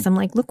writing this. I'm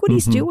like, look what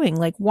he's doing.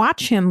 Like,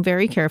 watch him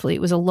very carefully.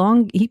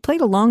 He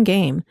played a long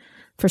game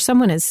for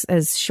someone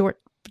as short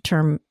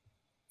term,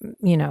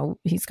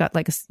 he's got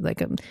like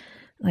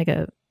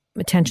a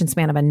attention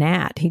span of a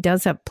gnat. He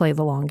does play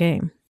the long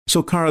game.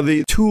 So, Cara,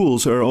 the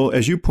tools are,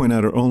 as you point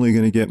out, are only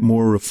going to get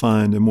more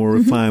refined and more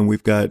refined.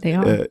 We've got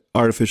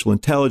artificial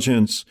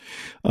intelligence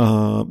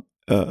and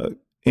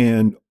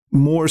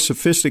more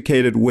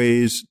sophisticated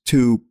ways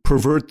to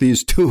pervert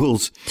these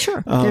tools.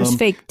 Sure. There's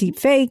deep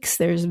fakes,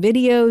 there's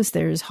videos,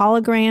 there's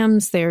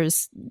holograms,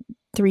 there's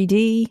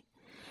 3D.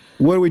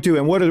 What do we do?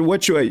 And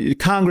what should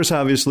Congress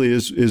obviously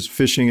is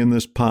fishing in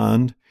this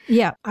pond.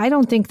 Yeah, I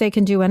don't think they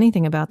can do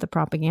anything about the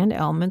propaganda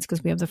elements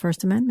because we have the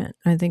First Amendment.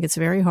 I think it's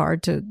very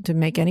hard to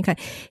make any kind.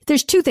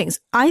 There's two things.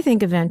 I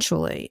think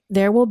eventually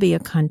there will be a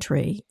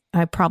country,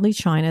 probably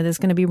China, that's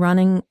going to be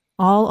running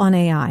all on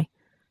AI.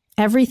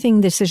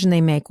 Everything decision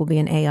they make will be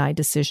an AI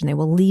decision. They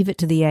will leave it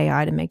to the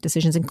AI to make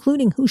decisions,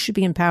 including who should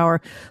be in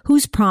power,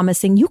 who's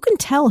promising. You can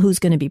tell who's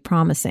going to be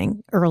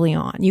promising early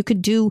on.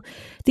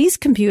 These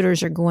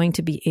computers are going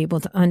to be able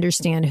to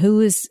understand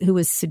who is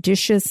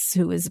seditious,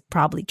 who is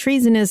probably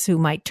treasonous, who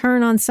might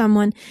turn on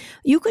someone.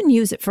 You can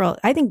use it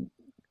I think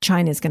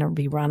China is going to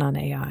be run on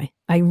AI.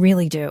 I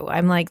really do.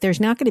 I'm like, there's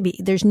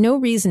no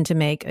reason to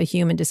make a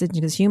human decision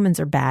because humans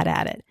are bad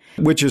at it.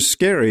 Which is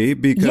scary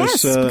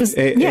because,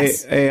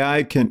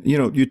 AI can,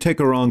 you take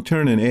a wrong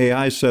turn and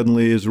AI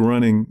suddenly is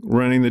running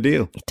the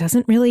deal. It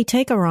doesn't really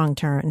take a wrong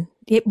turn.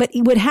 But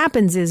what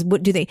happens is,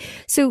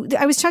 so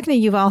I was talking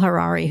to Yuval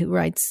Harari, who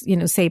writes,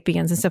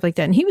 Sapiens and stuff like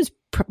that. And he was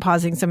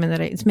positing something that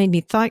it's made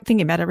me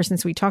thinking about ever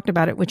since we talked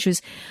about it, which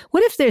was,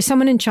 what if there's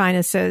someone in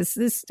China says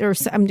this, or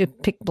I'm going to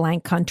pick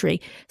blank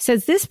country,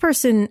 says this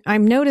person,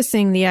 I'm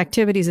noticing the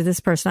activities of this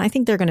person. I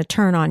think they're going to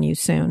turn on you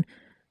soon.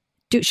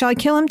 Shall I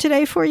kill him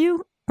today for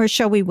you? Or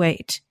shall we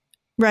wait?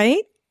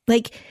 Right?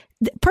 Like,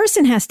 the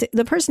person has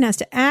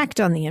to act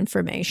on the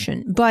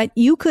information, but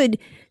you could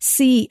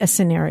see a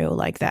scenario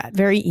like that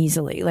very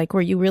easily, like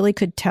where you really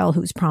could tell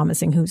who's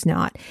promising, who's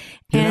not.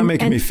 You're not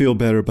making me feel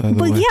better, by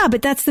the way. Yeah,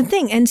 but that's the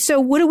thing. And so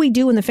what do we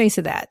do in the face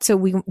of that?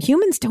 So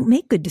humans don't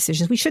make good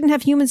decisions. We shouldn't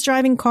have humans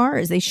driving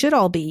cars. They should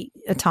all be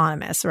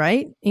autonomous,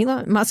 right?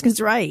 Elon Musk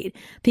is right.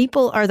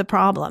 People are the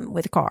problem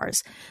with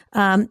cars.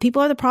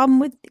 People are the problem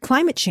with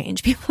climate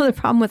change. People are the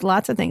problem with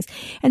lots of things.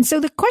 And so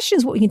the question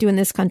is, what we can do in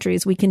this country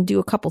is we can do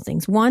a couple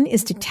things. One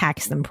is to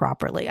tax them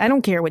properly. I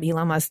don't care what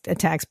Elon Musk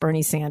attacks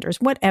Bernie Sanders,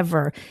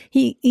 whatever.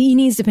 He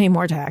needs to pay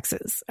more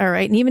taxes. All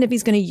right. And even if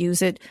he's going to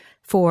use it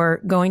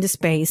for going to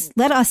space,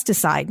 let us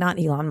decide, not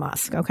Elon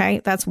Musk.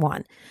 Okay. That's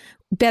one.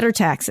 Better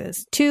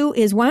taxes. Two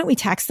is, why don't we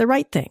tax the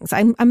right things?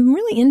 I'm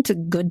really into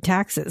good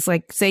taxes.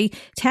 Like, say,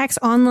 tax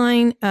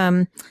online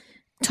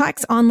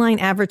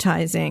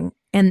advertising,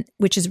 and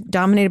which is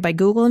dominated by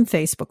Google and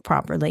Facebook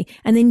properly,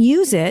 and then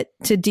use it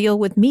to deal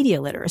with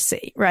media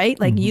literacy, right?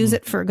 Like, use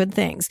it for good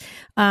things,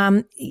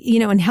 and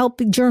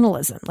help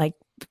journalism, like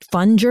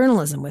fund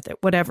journalism with it,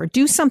 whatever.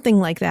 Do something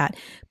like that.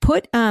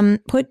 Put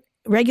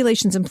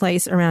regulations in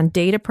place around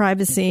data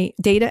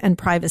and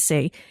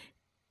privacy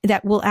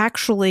that will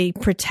actually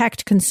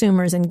protect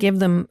consumers and give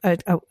them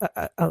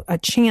a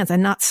chance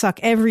and not suck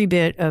every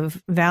bit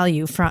of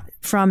value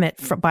from it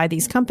by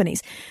these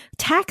companies.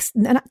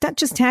 Not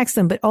just tax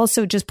them, but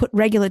also just put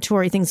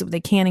regulatory things that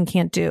they can and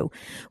can't do.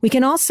 We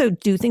can also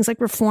do things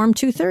like Reform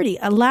 230,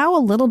 allow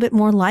a little bit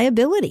more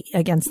liability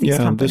against these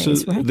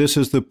companies. This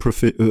is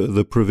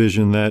the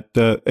provision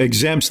that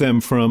exempts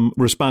them from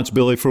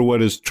responsibility for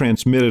what is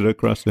transmitted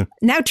across there.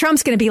 Now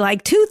Trump's going to be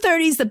like,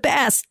 230 is the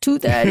best.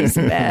 230 is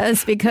the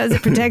best because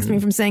it protects me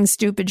from saying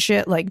stupid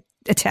shit like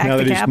attack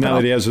the Capitol. Now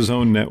that he has his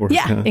own network.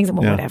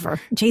 Whatever.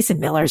 Jason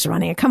Miller's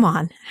running it. Come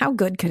on. How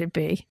good could it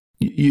be?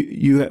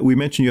 We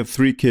mentioned you have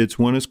 3 kids.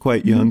 One is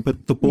quite young,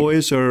 but the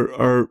boys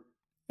are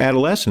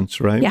adolescents,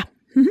 right? Yeah.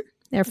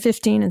 They're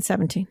 15 and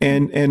 17.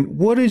 And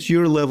what is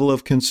your level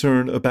of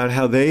concern about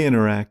how they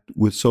interact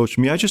with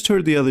social media? I just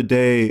heard the other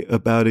day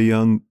about a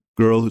young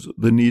girl who's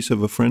the niece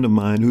of a friend of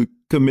mine who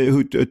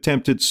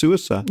attempted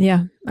suicide.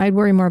 Yeah, I'd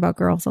worry more about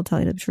girls, I'll tell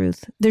you the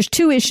truth. There's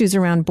 2 issues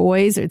around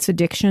boys. It's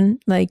addiction,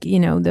 like,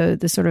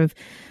 the sort of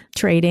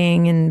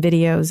trading and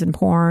videos and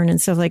porn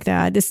and stuff like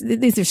that.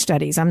 These are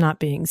studies. I'm not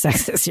being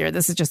sexist here.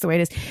 This is just the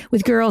way it is.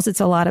 With girls, it's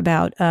a lot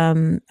about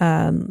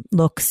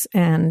looks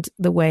and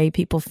the way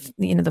people,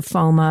 the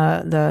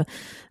FOMA, the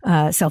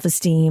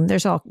self-esteem.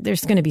 There's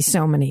going to be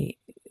so many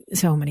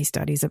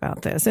studies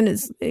about this. And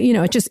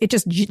it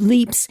just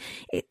leaps.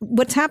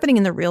 What's happening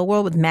in the real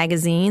world with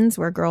magazines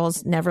where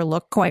girls never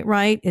look quite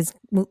right is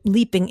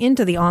leaping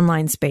into the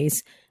online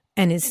space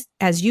and is,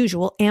 as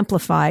usual,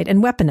 amplified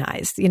and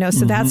weaponized,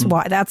 so that's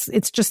why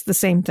it's just the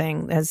same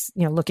thing as,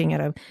 looking at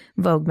a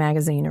Vogue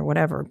magazine or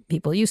whatever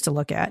people used to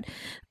look at.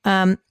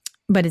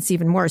 But it's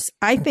even worse.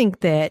 I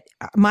think that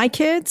my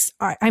kids,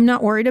 I'm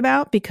not worried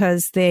about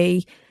because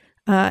they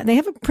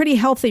have a pretty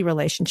healthy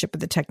relationship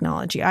with the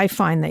technology. I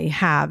find they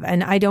have,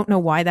 and I don't know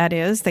why that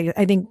is.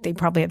 I think they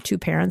probably have two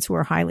parents who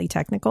are highly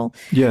technical.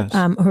 Yes.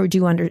 Who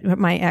do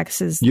my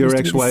ex is your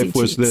ex-wife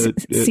was the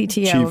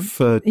CTO, chief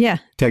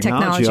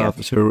technology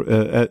officer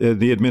at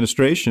the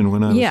administration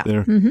when I was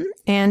there. Mm-hmm.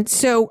 And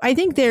so I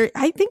think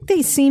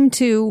they seem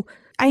to.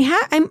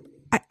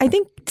 I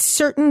think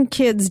certain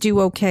kids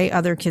do okay,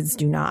 other kids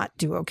do not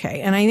do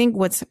okay, and I think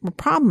what's the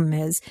problem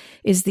is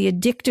the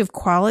addictive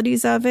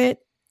qualities of it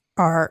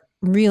are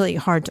really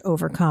hard to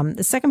overcome.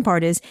 The second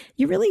part is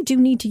you really do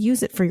need to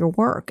use it for your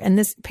work. And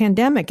this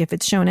pandemic, if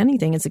it's shown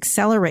anything, has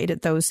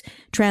accelerated those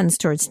trends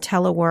towards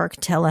telework,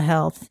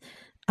 telehealth.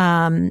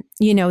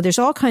 There's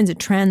all kinds of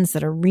trends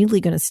that are really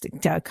going to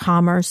stick to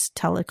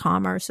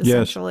telecommerce,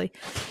 essentially.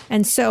 Yes.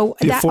 And so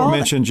the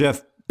aforementioned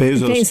Jeff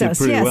Bezos did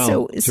pretty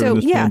well. So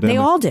they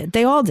all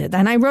did.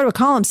 And I wrote a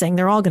column saying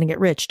they're all going to get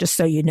rich, just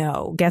so you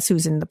know. Guess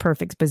who's in the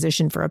perfect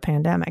position for a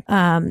pandemic?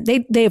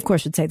 They of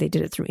course would say they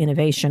did it through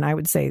innovation. I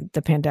would say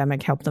the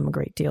pandemic helped them a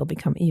great deal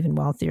become even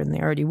wealthier than they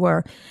already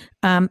were.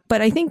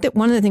 But I think that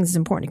one of the things that's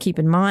important to keep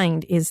in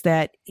mind is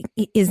that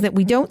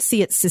we don't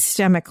see it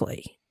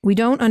systemically. We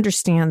don't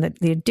understand that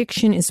the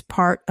addiction is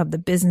part of the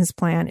business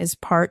plan, is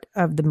part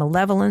of the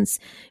malevolence,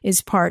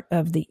 is part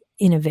of the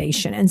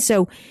innovation. And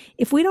so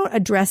if we don't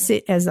address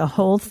it as a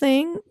whole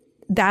thing,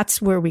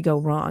 that's where we go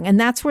wrong. And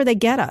that's where they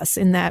get us,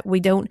 in that we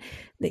don't,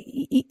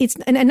 it's,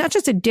 and not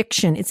just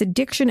addiction, it's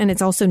addiction and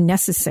it's also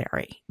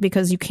necessary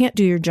because you can't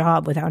do your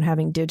job without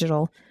having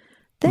digital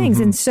things.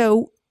 And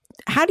so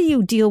how do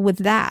you deal with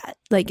that?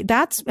 Like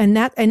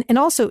and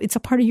also it's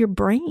a part of your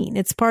brain.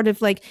 It's part of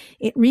it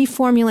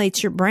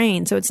reformulates your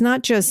brain. So it's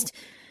not just,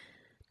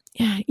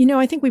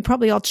 I think we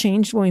probably all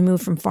changed when we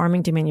moved from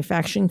farming to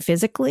manufacturing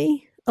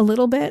physically a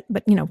little bit,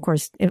 but of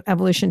course,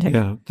 evolution takes.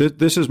 Yeah,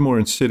 this is more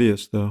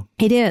insidious, though.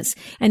 It is,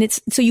 and it's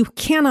so you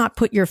cannot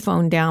put your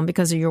phone down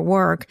because of your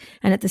work,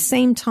 and at the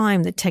same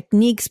time, the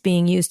techniques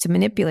being used to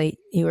manipulate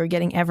you are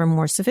getting ever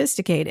more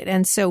sophisticated,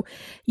 and so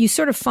you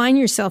sort of find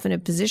yourself in a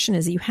position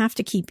as you have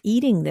to keep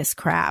eating this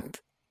crap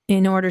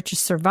in order to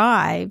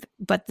survive.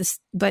 But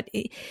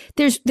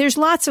there's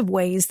lots of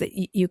ways that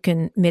you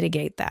can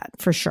mitigate that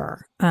for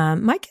sure.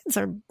 My kids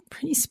are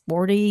pretty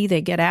sporty.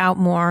 They get out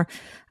more.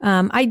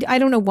 I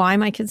don't know why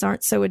my kids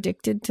aren't so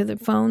addicted to the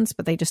phones,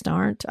 but they just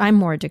aren't. I'm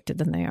more addicted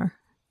than they are.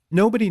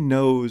 Nobody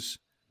knows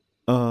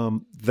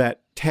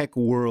that tech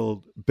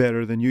world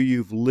better than you.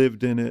 You've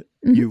lived in it.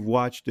 Mm-hmm. You've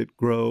watched it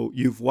grow.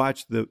 You've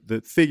watched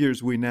the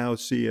figures we now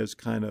see as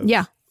kind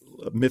of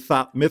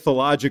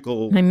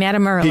mythological. I met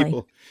them early.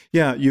 People.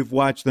 Yeah, you've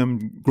watched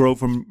them grow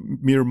from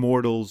mere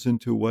mortals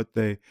into what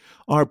they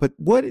are. But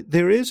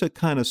there is a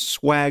kind of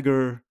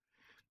swagger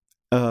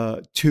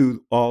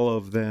to all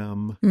of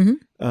them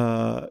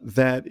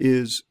that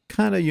is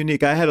kind of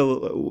unique. I had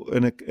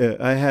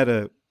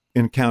a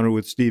encounter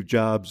with Steve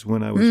Jobs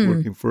when I was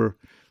working for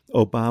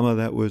Obama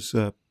that was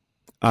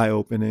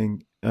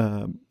eye-opening,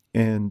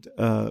 and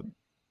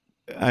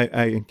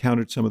I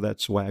encountered some of that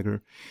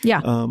swagger.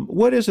 Yeah.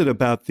 What is it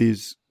about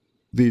these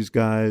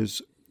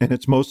guys? And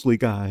it's mostly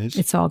guys.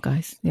 It's all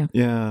guys. Yeah.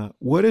 Yeah.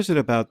 What is it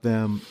about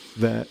them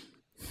that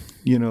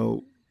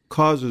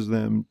causes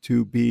them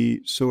to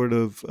be sort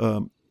of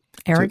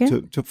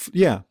arrogant?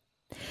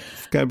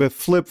 Kind of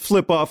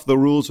flip off the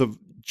rules of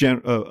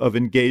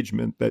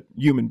engagement that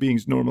human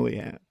beings normally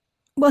have.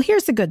 Well,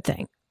 here's the good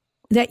thing,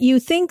 that you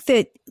think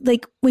that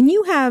when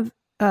you have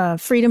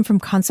freedom from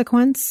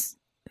consequence,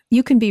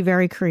 you can be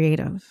very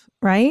creative,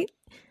 right?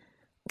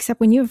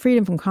 Except when you have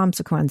freedom from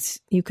consequence,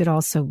 you could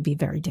also be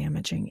very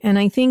damaging. And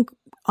I think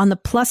on the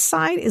plus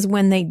side is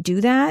when they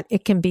do that,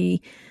 it can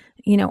be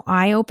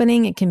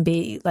eye-opening. It can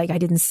be I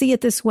didn't see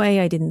it this way.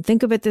 I didn't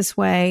think of it this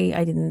way.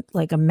 I didn't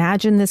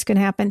imagine this could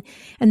happen.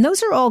 And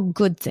those are all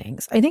good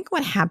things. I think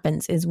what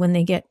happens is when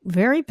they get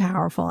very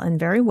powerful and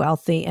very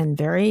wealthy and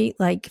very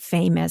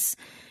famous,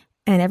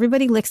 and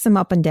everybody licks them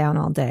up and down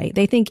all day,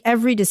 they think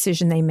every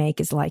decision they make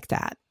is like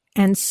that.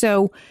 And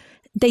so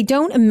they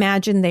don't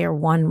imagine they are,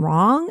 one,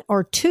 wrong,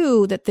 or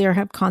two, that there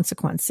have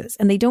consequences.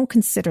 And they don't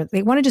consider,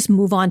 they want to just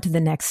move on to the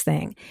next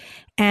thing.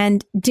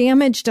 And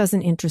damage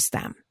doesn't interest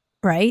them.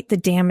 Right? The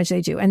damage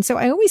they do. And so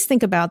I always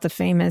think about the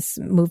famous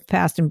move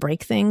past and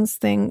break things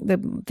thing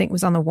that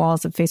was on the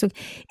walls of Facebook.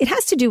 It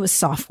has to do with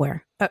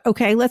software.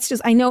 Okay.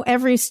 I know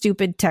every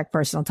stupid tech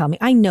person will tell me,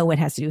 I know it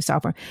has to do with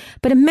software,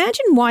 but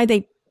imagine why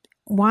they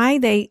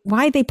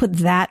put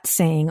that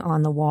saying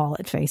on the wall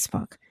at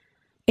Facebook.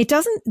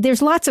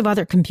 There's lots of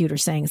other computer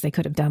sayings they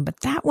could have done, but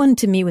that one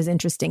to me was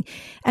interesting.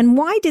 And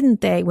why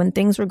didn't they, when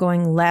things were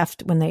going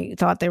left, when they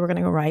thought they were going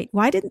to go right,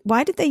 why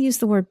did they use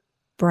the word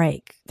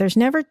break? It's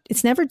never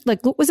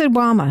what was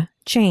Obama?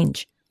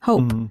 Change,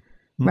 hope,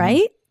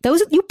 right?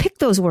 You pick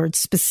those words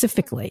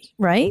specifically,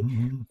 right?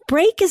 Mm-hmm.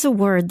 Break is a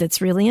word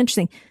that's really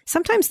interesting.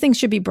 Sometimes things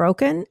should be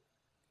broken,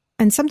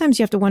 and sometimes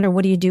you have to wonder,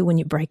 what do you do when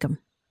you break them?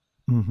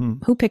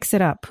 Mm-hmm. Who picks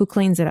it up? Who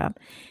cleans it up?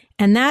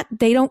 And that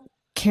they don't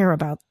care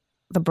about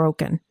the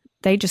broken.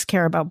 They just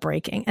care about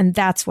breaking. And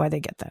that's why they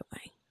get that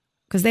way,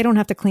 because they don't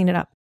have to clean it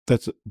up.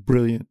 That's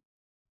brilliant.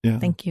 Yeah.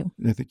 Thank you.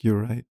 I think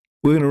you're right.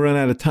 We're going to run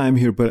out of time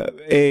here, but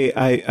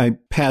I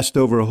passed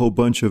over a whole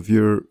bunch of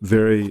your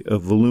very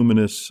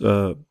voluminous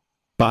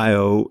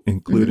bio,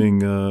 including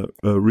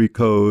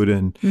Recode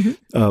and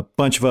a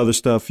bunch of other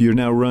stuff. You're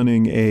now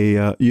running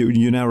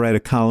you now write a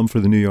column for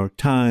the New York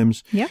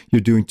Times. Yeah.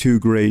 You're doing 2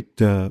 great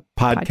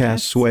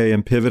podcasts, Sway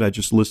and Pivot. I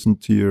just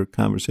listened to your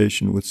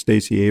conversation with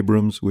Stacey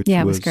Abrams, which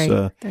was great.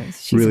 Really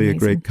amazing. A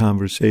great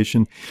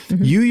conversation.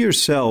 Mm-hmm. You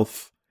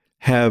yourself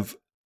have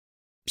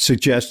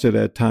suggested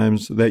at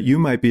times that you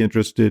might be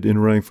interested in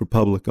running for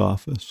public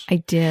office.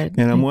 I did.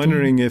 And I'm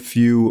wondering if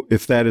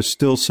that is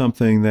still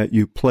something that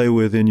you play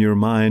with in your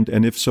mind,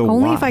 and if so,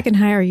 only why? if I can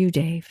hire you,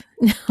 Dave.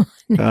 No.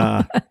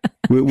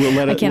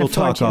 We'll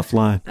talk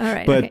offline. All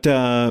right. But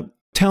okay.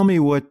 Tell me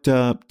what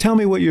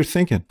you're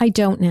thinking. I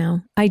don't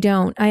now. I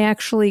don't. I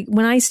actually,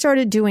 when I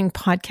started doing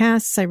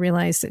podcasts, I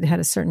realized it had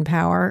a certain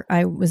power.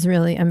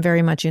 I'm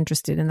very much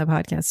interested in the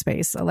podcast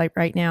space, like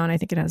right now, and I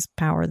think it has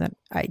power that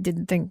I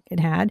didn't think it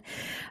had.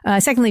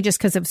 Secondly, just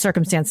because of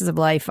circumstances of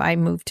life, I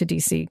moved to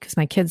DC because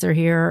my kids are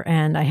here,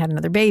 and I had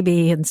another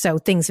baby, and so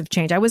things have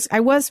changed. I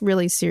was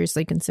really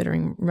seriously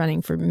considering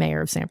running for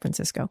mayor of San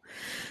Francisco,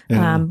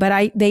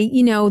 but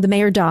the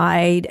mayor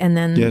died, and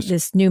then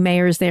this new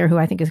mayor is there, who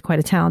I think is quite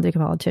a talented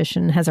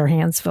politician, has her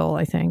hands full,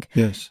 I think.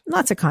 Yes.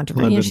 Lots of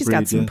controversy. She's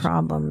got some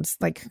problems.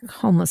 Like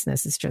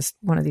homelessness is just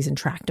one of these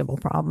intractable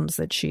problems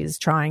that she's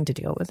trying to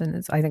deal with.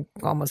 And I think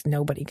almost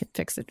nobody can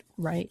fix it,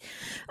 right?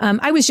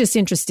 I was just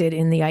interested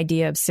in the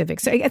idea of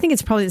civics. I think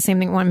it's probably the same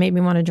thing that made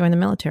me want to join the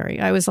military.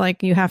 I was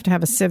like, you have to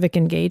have a civic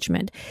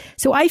engagement.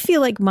 So I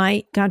feel like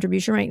my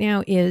contribution right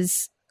now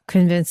is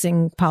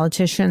convincing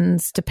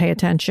politicians to pay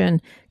attention,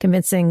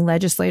 convincing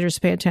legislators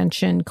to pay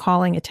attention,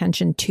 calling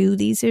attention to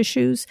these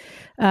issues.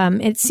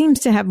 It seems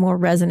to have more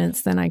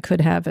resonance than I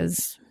could have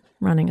as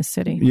running a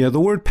city. Yeah, the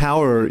word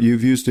power,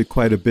 you've used it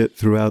quite a bit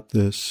throughout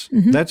this.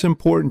 Mm-hmm. That's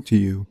important to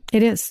you.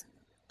 It is.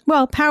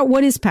 Well, power.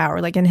 What is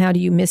power? Like, and how do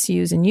you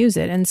misuse and use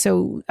it? And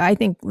so I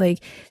think,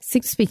 like,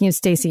 speaking of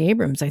Stacey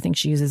Abrams, I think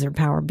she uses her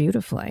power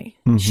beautifully.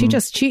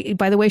 Mm-hmm.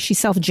 By the way, she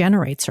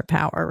self-generates her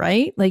power,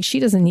 right? Like, she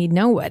doesn't need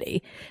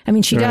nobody. I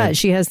mean, she does.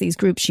 She has these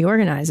groups she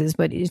organizes,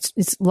 but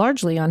it's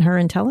largely on her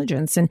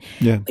intelligence. And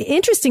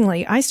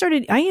interestingly, I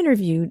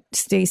interviewed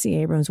Stacey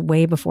Abrams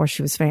way before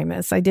she was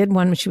famous. I did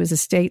one when she was a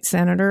state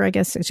senator, I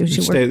guess.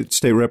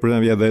 State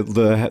representative,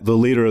 the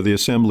leader of the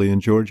assembly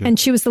in Georgia. And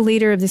she was the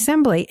leader of the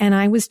assembly. And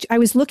I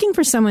was looking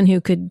for someone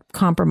who could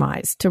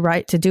compromise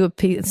to do a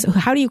piece. So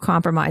how do you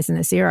compromise in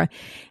this era?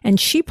 And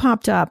she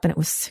popped up, and it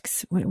was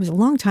a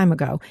long time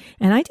ago.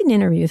 And I did an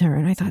interview with her,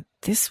 and I thought,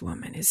 this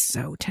woman is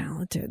so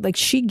talented. Like,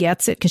 she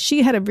gets it, because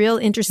she had a real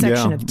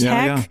intersection of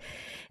tech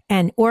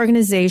and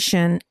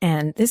organization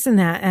and this and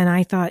that. And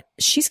I thought,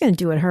 she's going to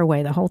do it her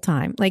way the whole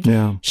time. Like,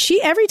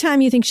 every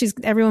time you think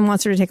everyone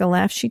wants her to take a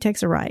left, she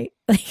takes a right.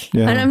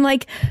 And I'm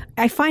like,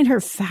 I find her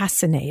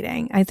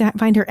fascinating. I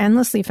find her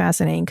endlessly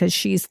fascinating, because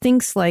she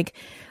thinks like,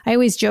 I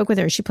always joke with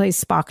her, she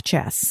plays Spock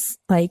chess.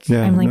 Like,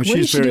 I'm like, what is she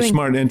doing? She's very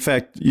smart. In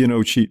fact,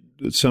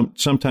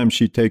 sometimes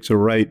she takes a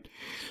right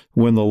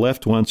when the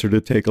left wants her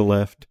to take a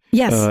left.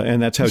 Yes. And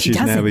that's how she's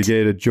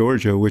navigated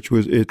Georgia, which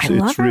was, I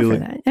love her for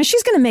that. Now,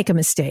 she's going to make a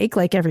mistake,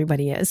 like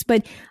everybody is,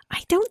 but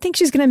I don't think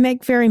she's going to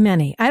make very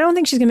many.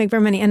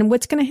 And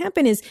what's going to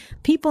happen is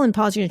people in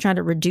politics are trying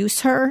to reduce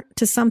her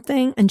to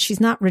something, and she's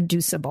not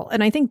reducible.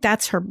 And I think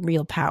that's her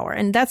real power.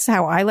 And that's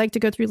how I like to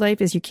go through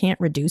life, is you can't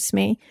reduce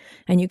me,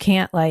 and you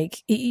can't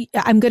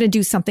I'm going to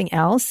do something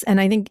else. And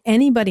I think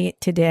anybody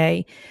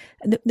today,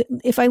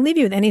 if I leave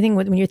you with anything,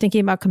 when you're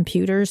thinking about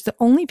computers, the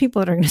only people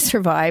that are going to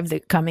survive the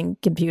coming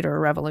computer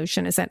revolution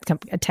is that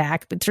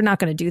attack, but they're not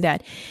going to do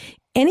that.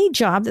 Any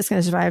job that's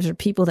going to survive are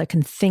people that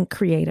can think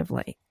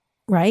creatively,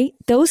 right?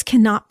 Those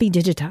cannot be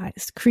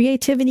digitized.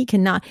 Creativity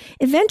cannot.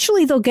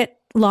 Eventually, they'll get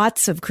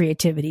lots of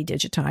creativity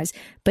digitized,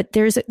 but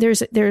there's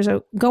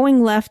a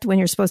going left when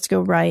you're supposed to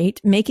go right,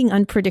 making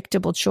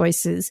unpredictable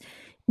choices.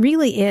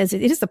 Really is.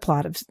 It is the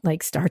plot of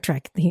like Star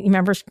Trek. He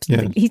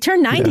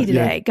turned 90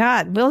 today.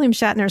 God, William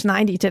Shatner's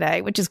 90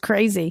 today, which is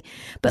crazy.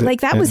 But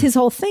that was his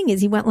whole thing,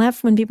 is he went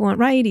left when people went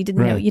right. He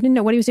didn't know. You didn't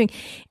know what he was doing.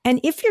 And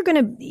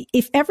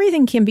if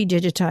everything can be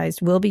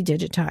digitized, will be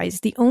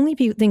digitized. The only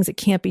things that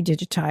can't be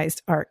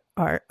digitized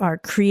are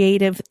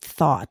creative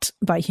thought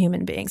by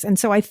human beings. And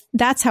so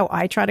that's how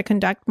I try to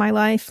conduct my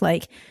life.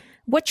 Like,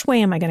 which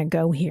way am I going to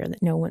go here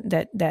that no one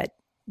that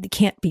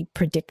can't be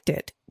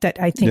predicted? That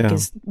I think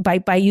is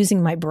by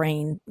using my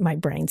brain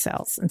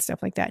cells and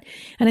stuff like that.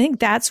 And I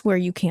think that's where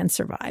you can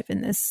survive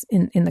in this,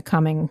 in the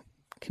coming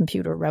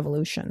computer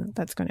revolution.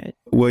 That's going to.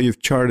 Well, you've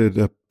charted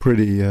a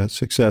pretty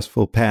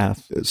successful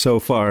path so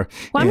far.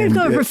 Well, I'm going to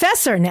go to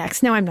professor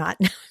next. No, I'm not.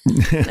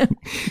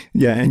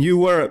 Yeah, and you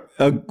were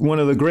one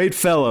of the great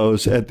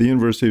fellows at the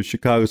University of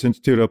Chicago's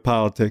Institute of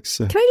Politics.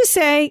 Can I just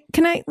say,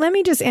 let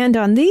me just end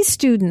on these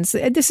students.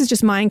 This is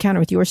just my encounter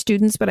with your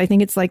students, but I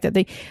think it's like that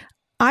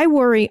I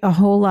worry a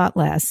whole lot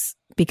less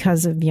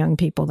because of young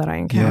people that I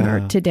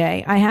encounter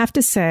today. I have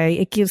to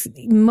say,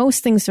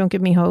 most things don't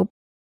give me hope.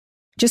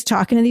 Just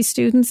talking to these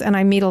students, and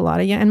I meet a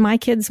lot of young, and my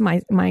kids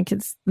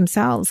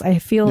themselves, I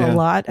feel a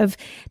lot of,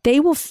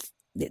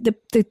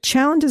 the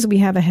challenges we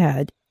have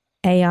ahead,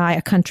 AI,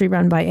 a country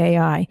run by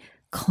AI,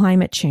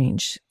 climate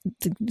change,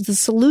 the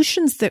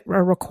solutions that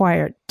are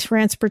required,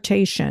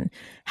 transportation,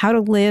 how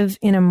to live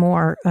in a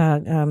more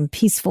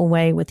peaceful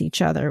way with each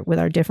other, with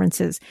our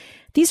differences.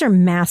 These are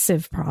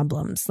massive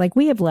problems. Like,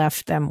 we have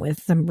left them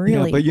with them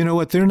really. Yeah, but you know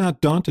what? They're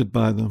not daunted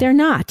by them. They're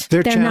not.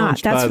 They're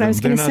challenged not. That's by what I was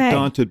going to say. They're not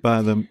daunted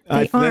by them.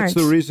 That's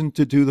the reason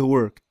to do the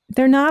work.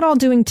 They're not all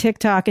doing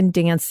TikTok and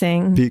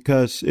dancing.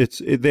 Because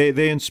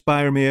they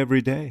inspire me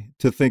every day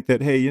to think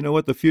that, hey, you know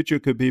what? The future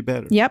could be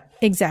better. Yep,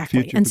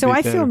 exactly. And so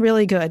I feel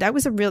really good. That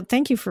was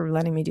thank you for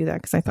letting me do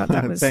that, because I thought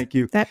that was, thank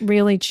you. That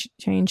really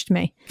changed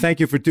me. Thank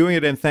you for doing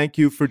it, and thank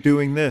you for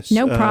doing this.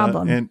 No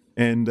problem.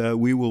 And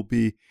we will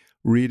be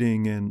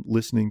reading and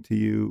listening to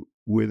you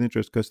with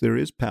interest, because there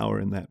is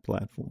power in that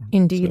platform.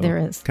 Indeed, there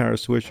is. Kara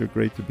Swisher,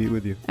 great to be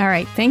with you. All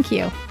right. Thank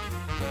you.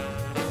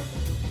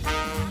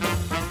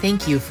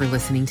 Thank you for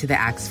listening to The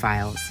Axe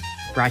Files,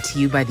 brought to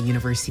you by the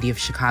University of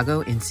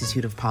Chicago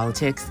Institute of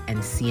Politics and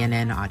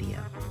CNN Audio.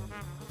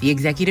 The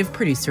executive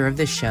producer of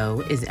the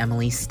show is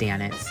Emily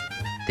Stanitz.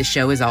 The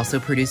show is also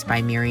produced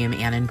by Miriam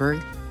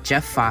Annenberg,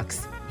 Jeff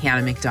Fox,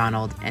 Hannah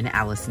McDonald, and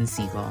Allison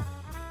Siegel.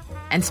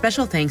 And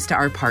special thanks to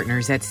our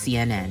partners at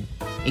CNN,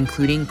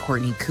 including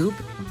Courtney Koop,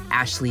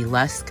 Ashley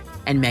Lusk,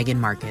 and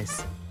Megan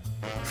Marcus.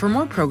 For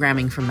more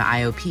programming from the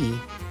IOP,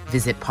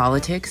 visit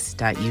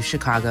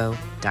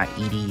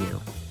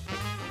politics.uchicago.edu.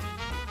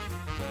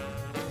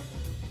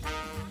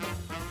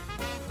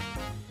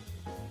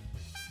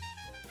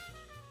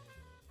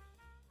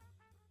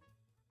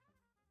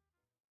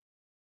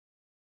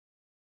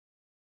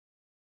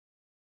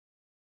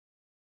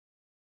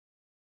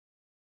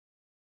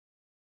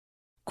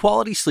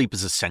 Quality sleep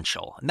is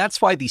essential, and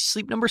that's why the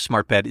Sleep Number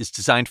Smart Bed is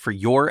designed for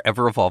your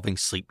ever-evolving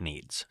sleep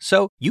needs.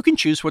 So you can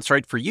choose what's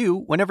right for you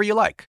whenever you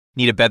like.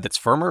 Need a bed that's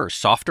firmer or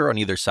softer on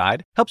either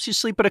side? Helps you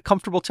sleep at a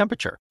comfortable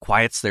temperature.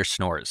 Quiets their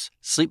snores.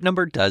 Sleep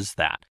Number does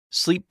that.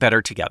 Sleep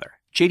better together.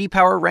 J.D.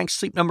 Power ranks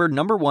Sleep Number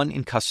 #1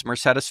 in customer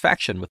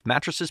satisfaction with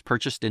mattresses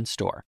purchased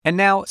in-store. And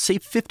now,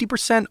 save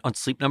 50% on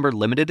Sleep Number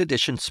limited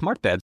edition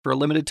smart beds for a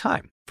limited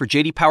time. For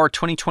J.D. Power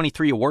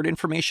 2023 award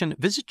information,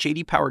 visit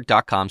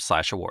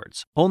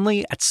jdpower.com/awards.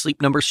 Only at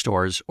Sleep Number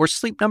stores or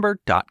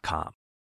sleepnumber.com.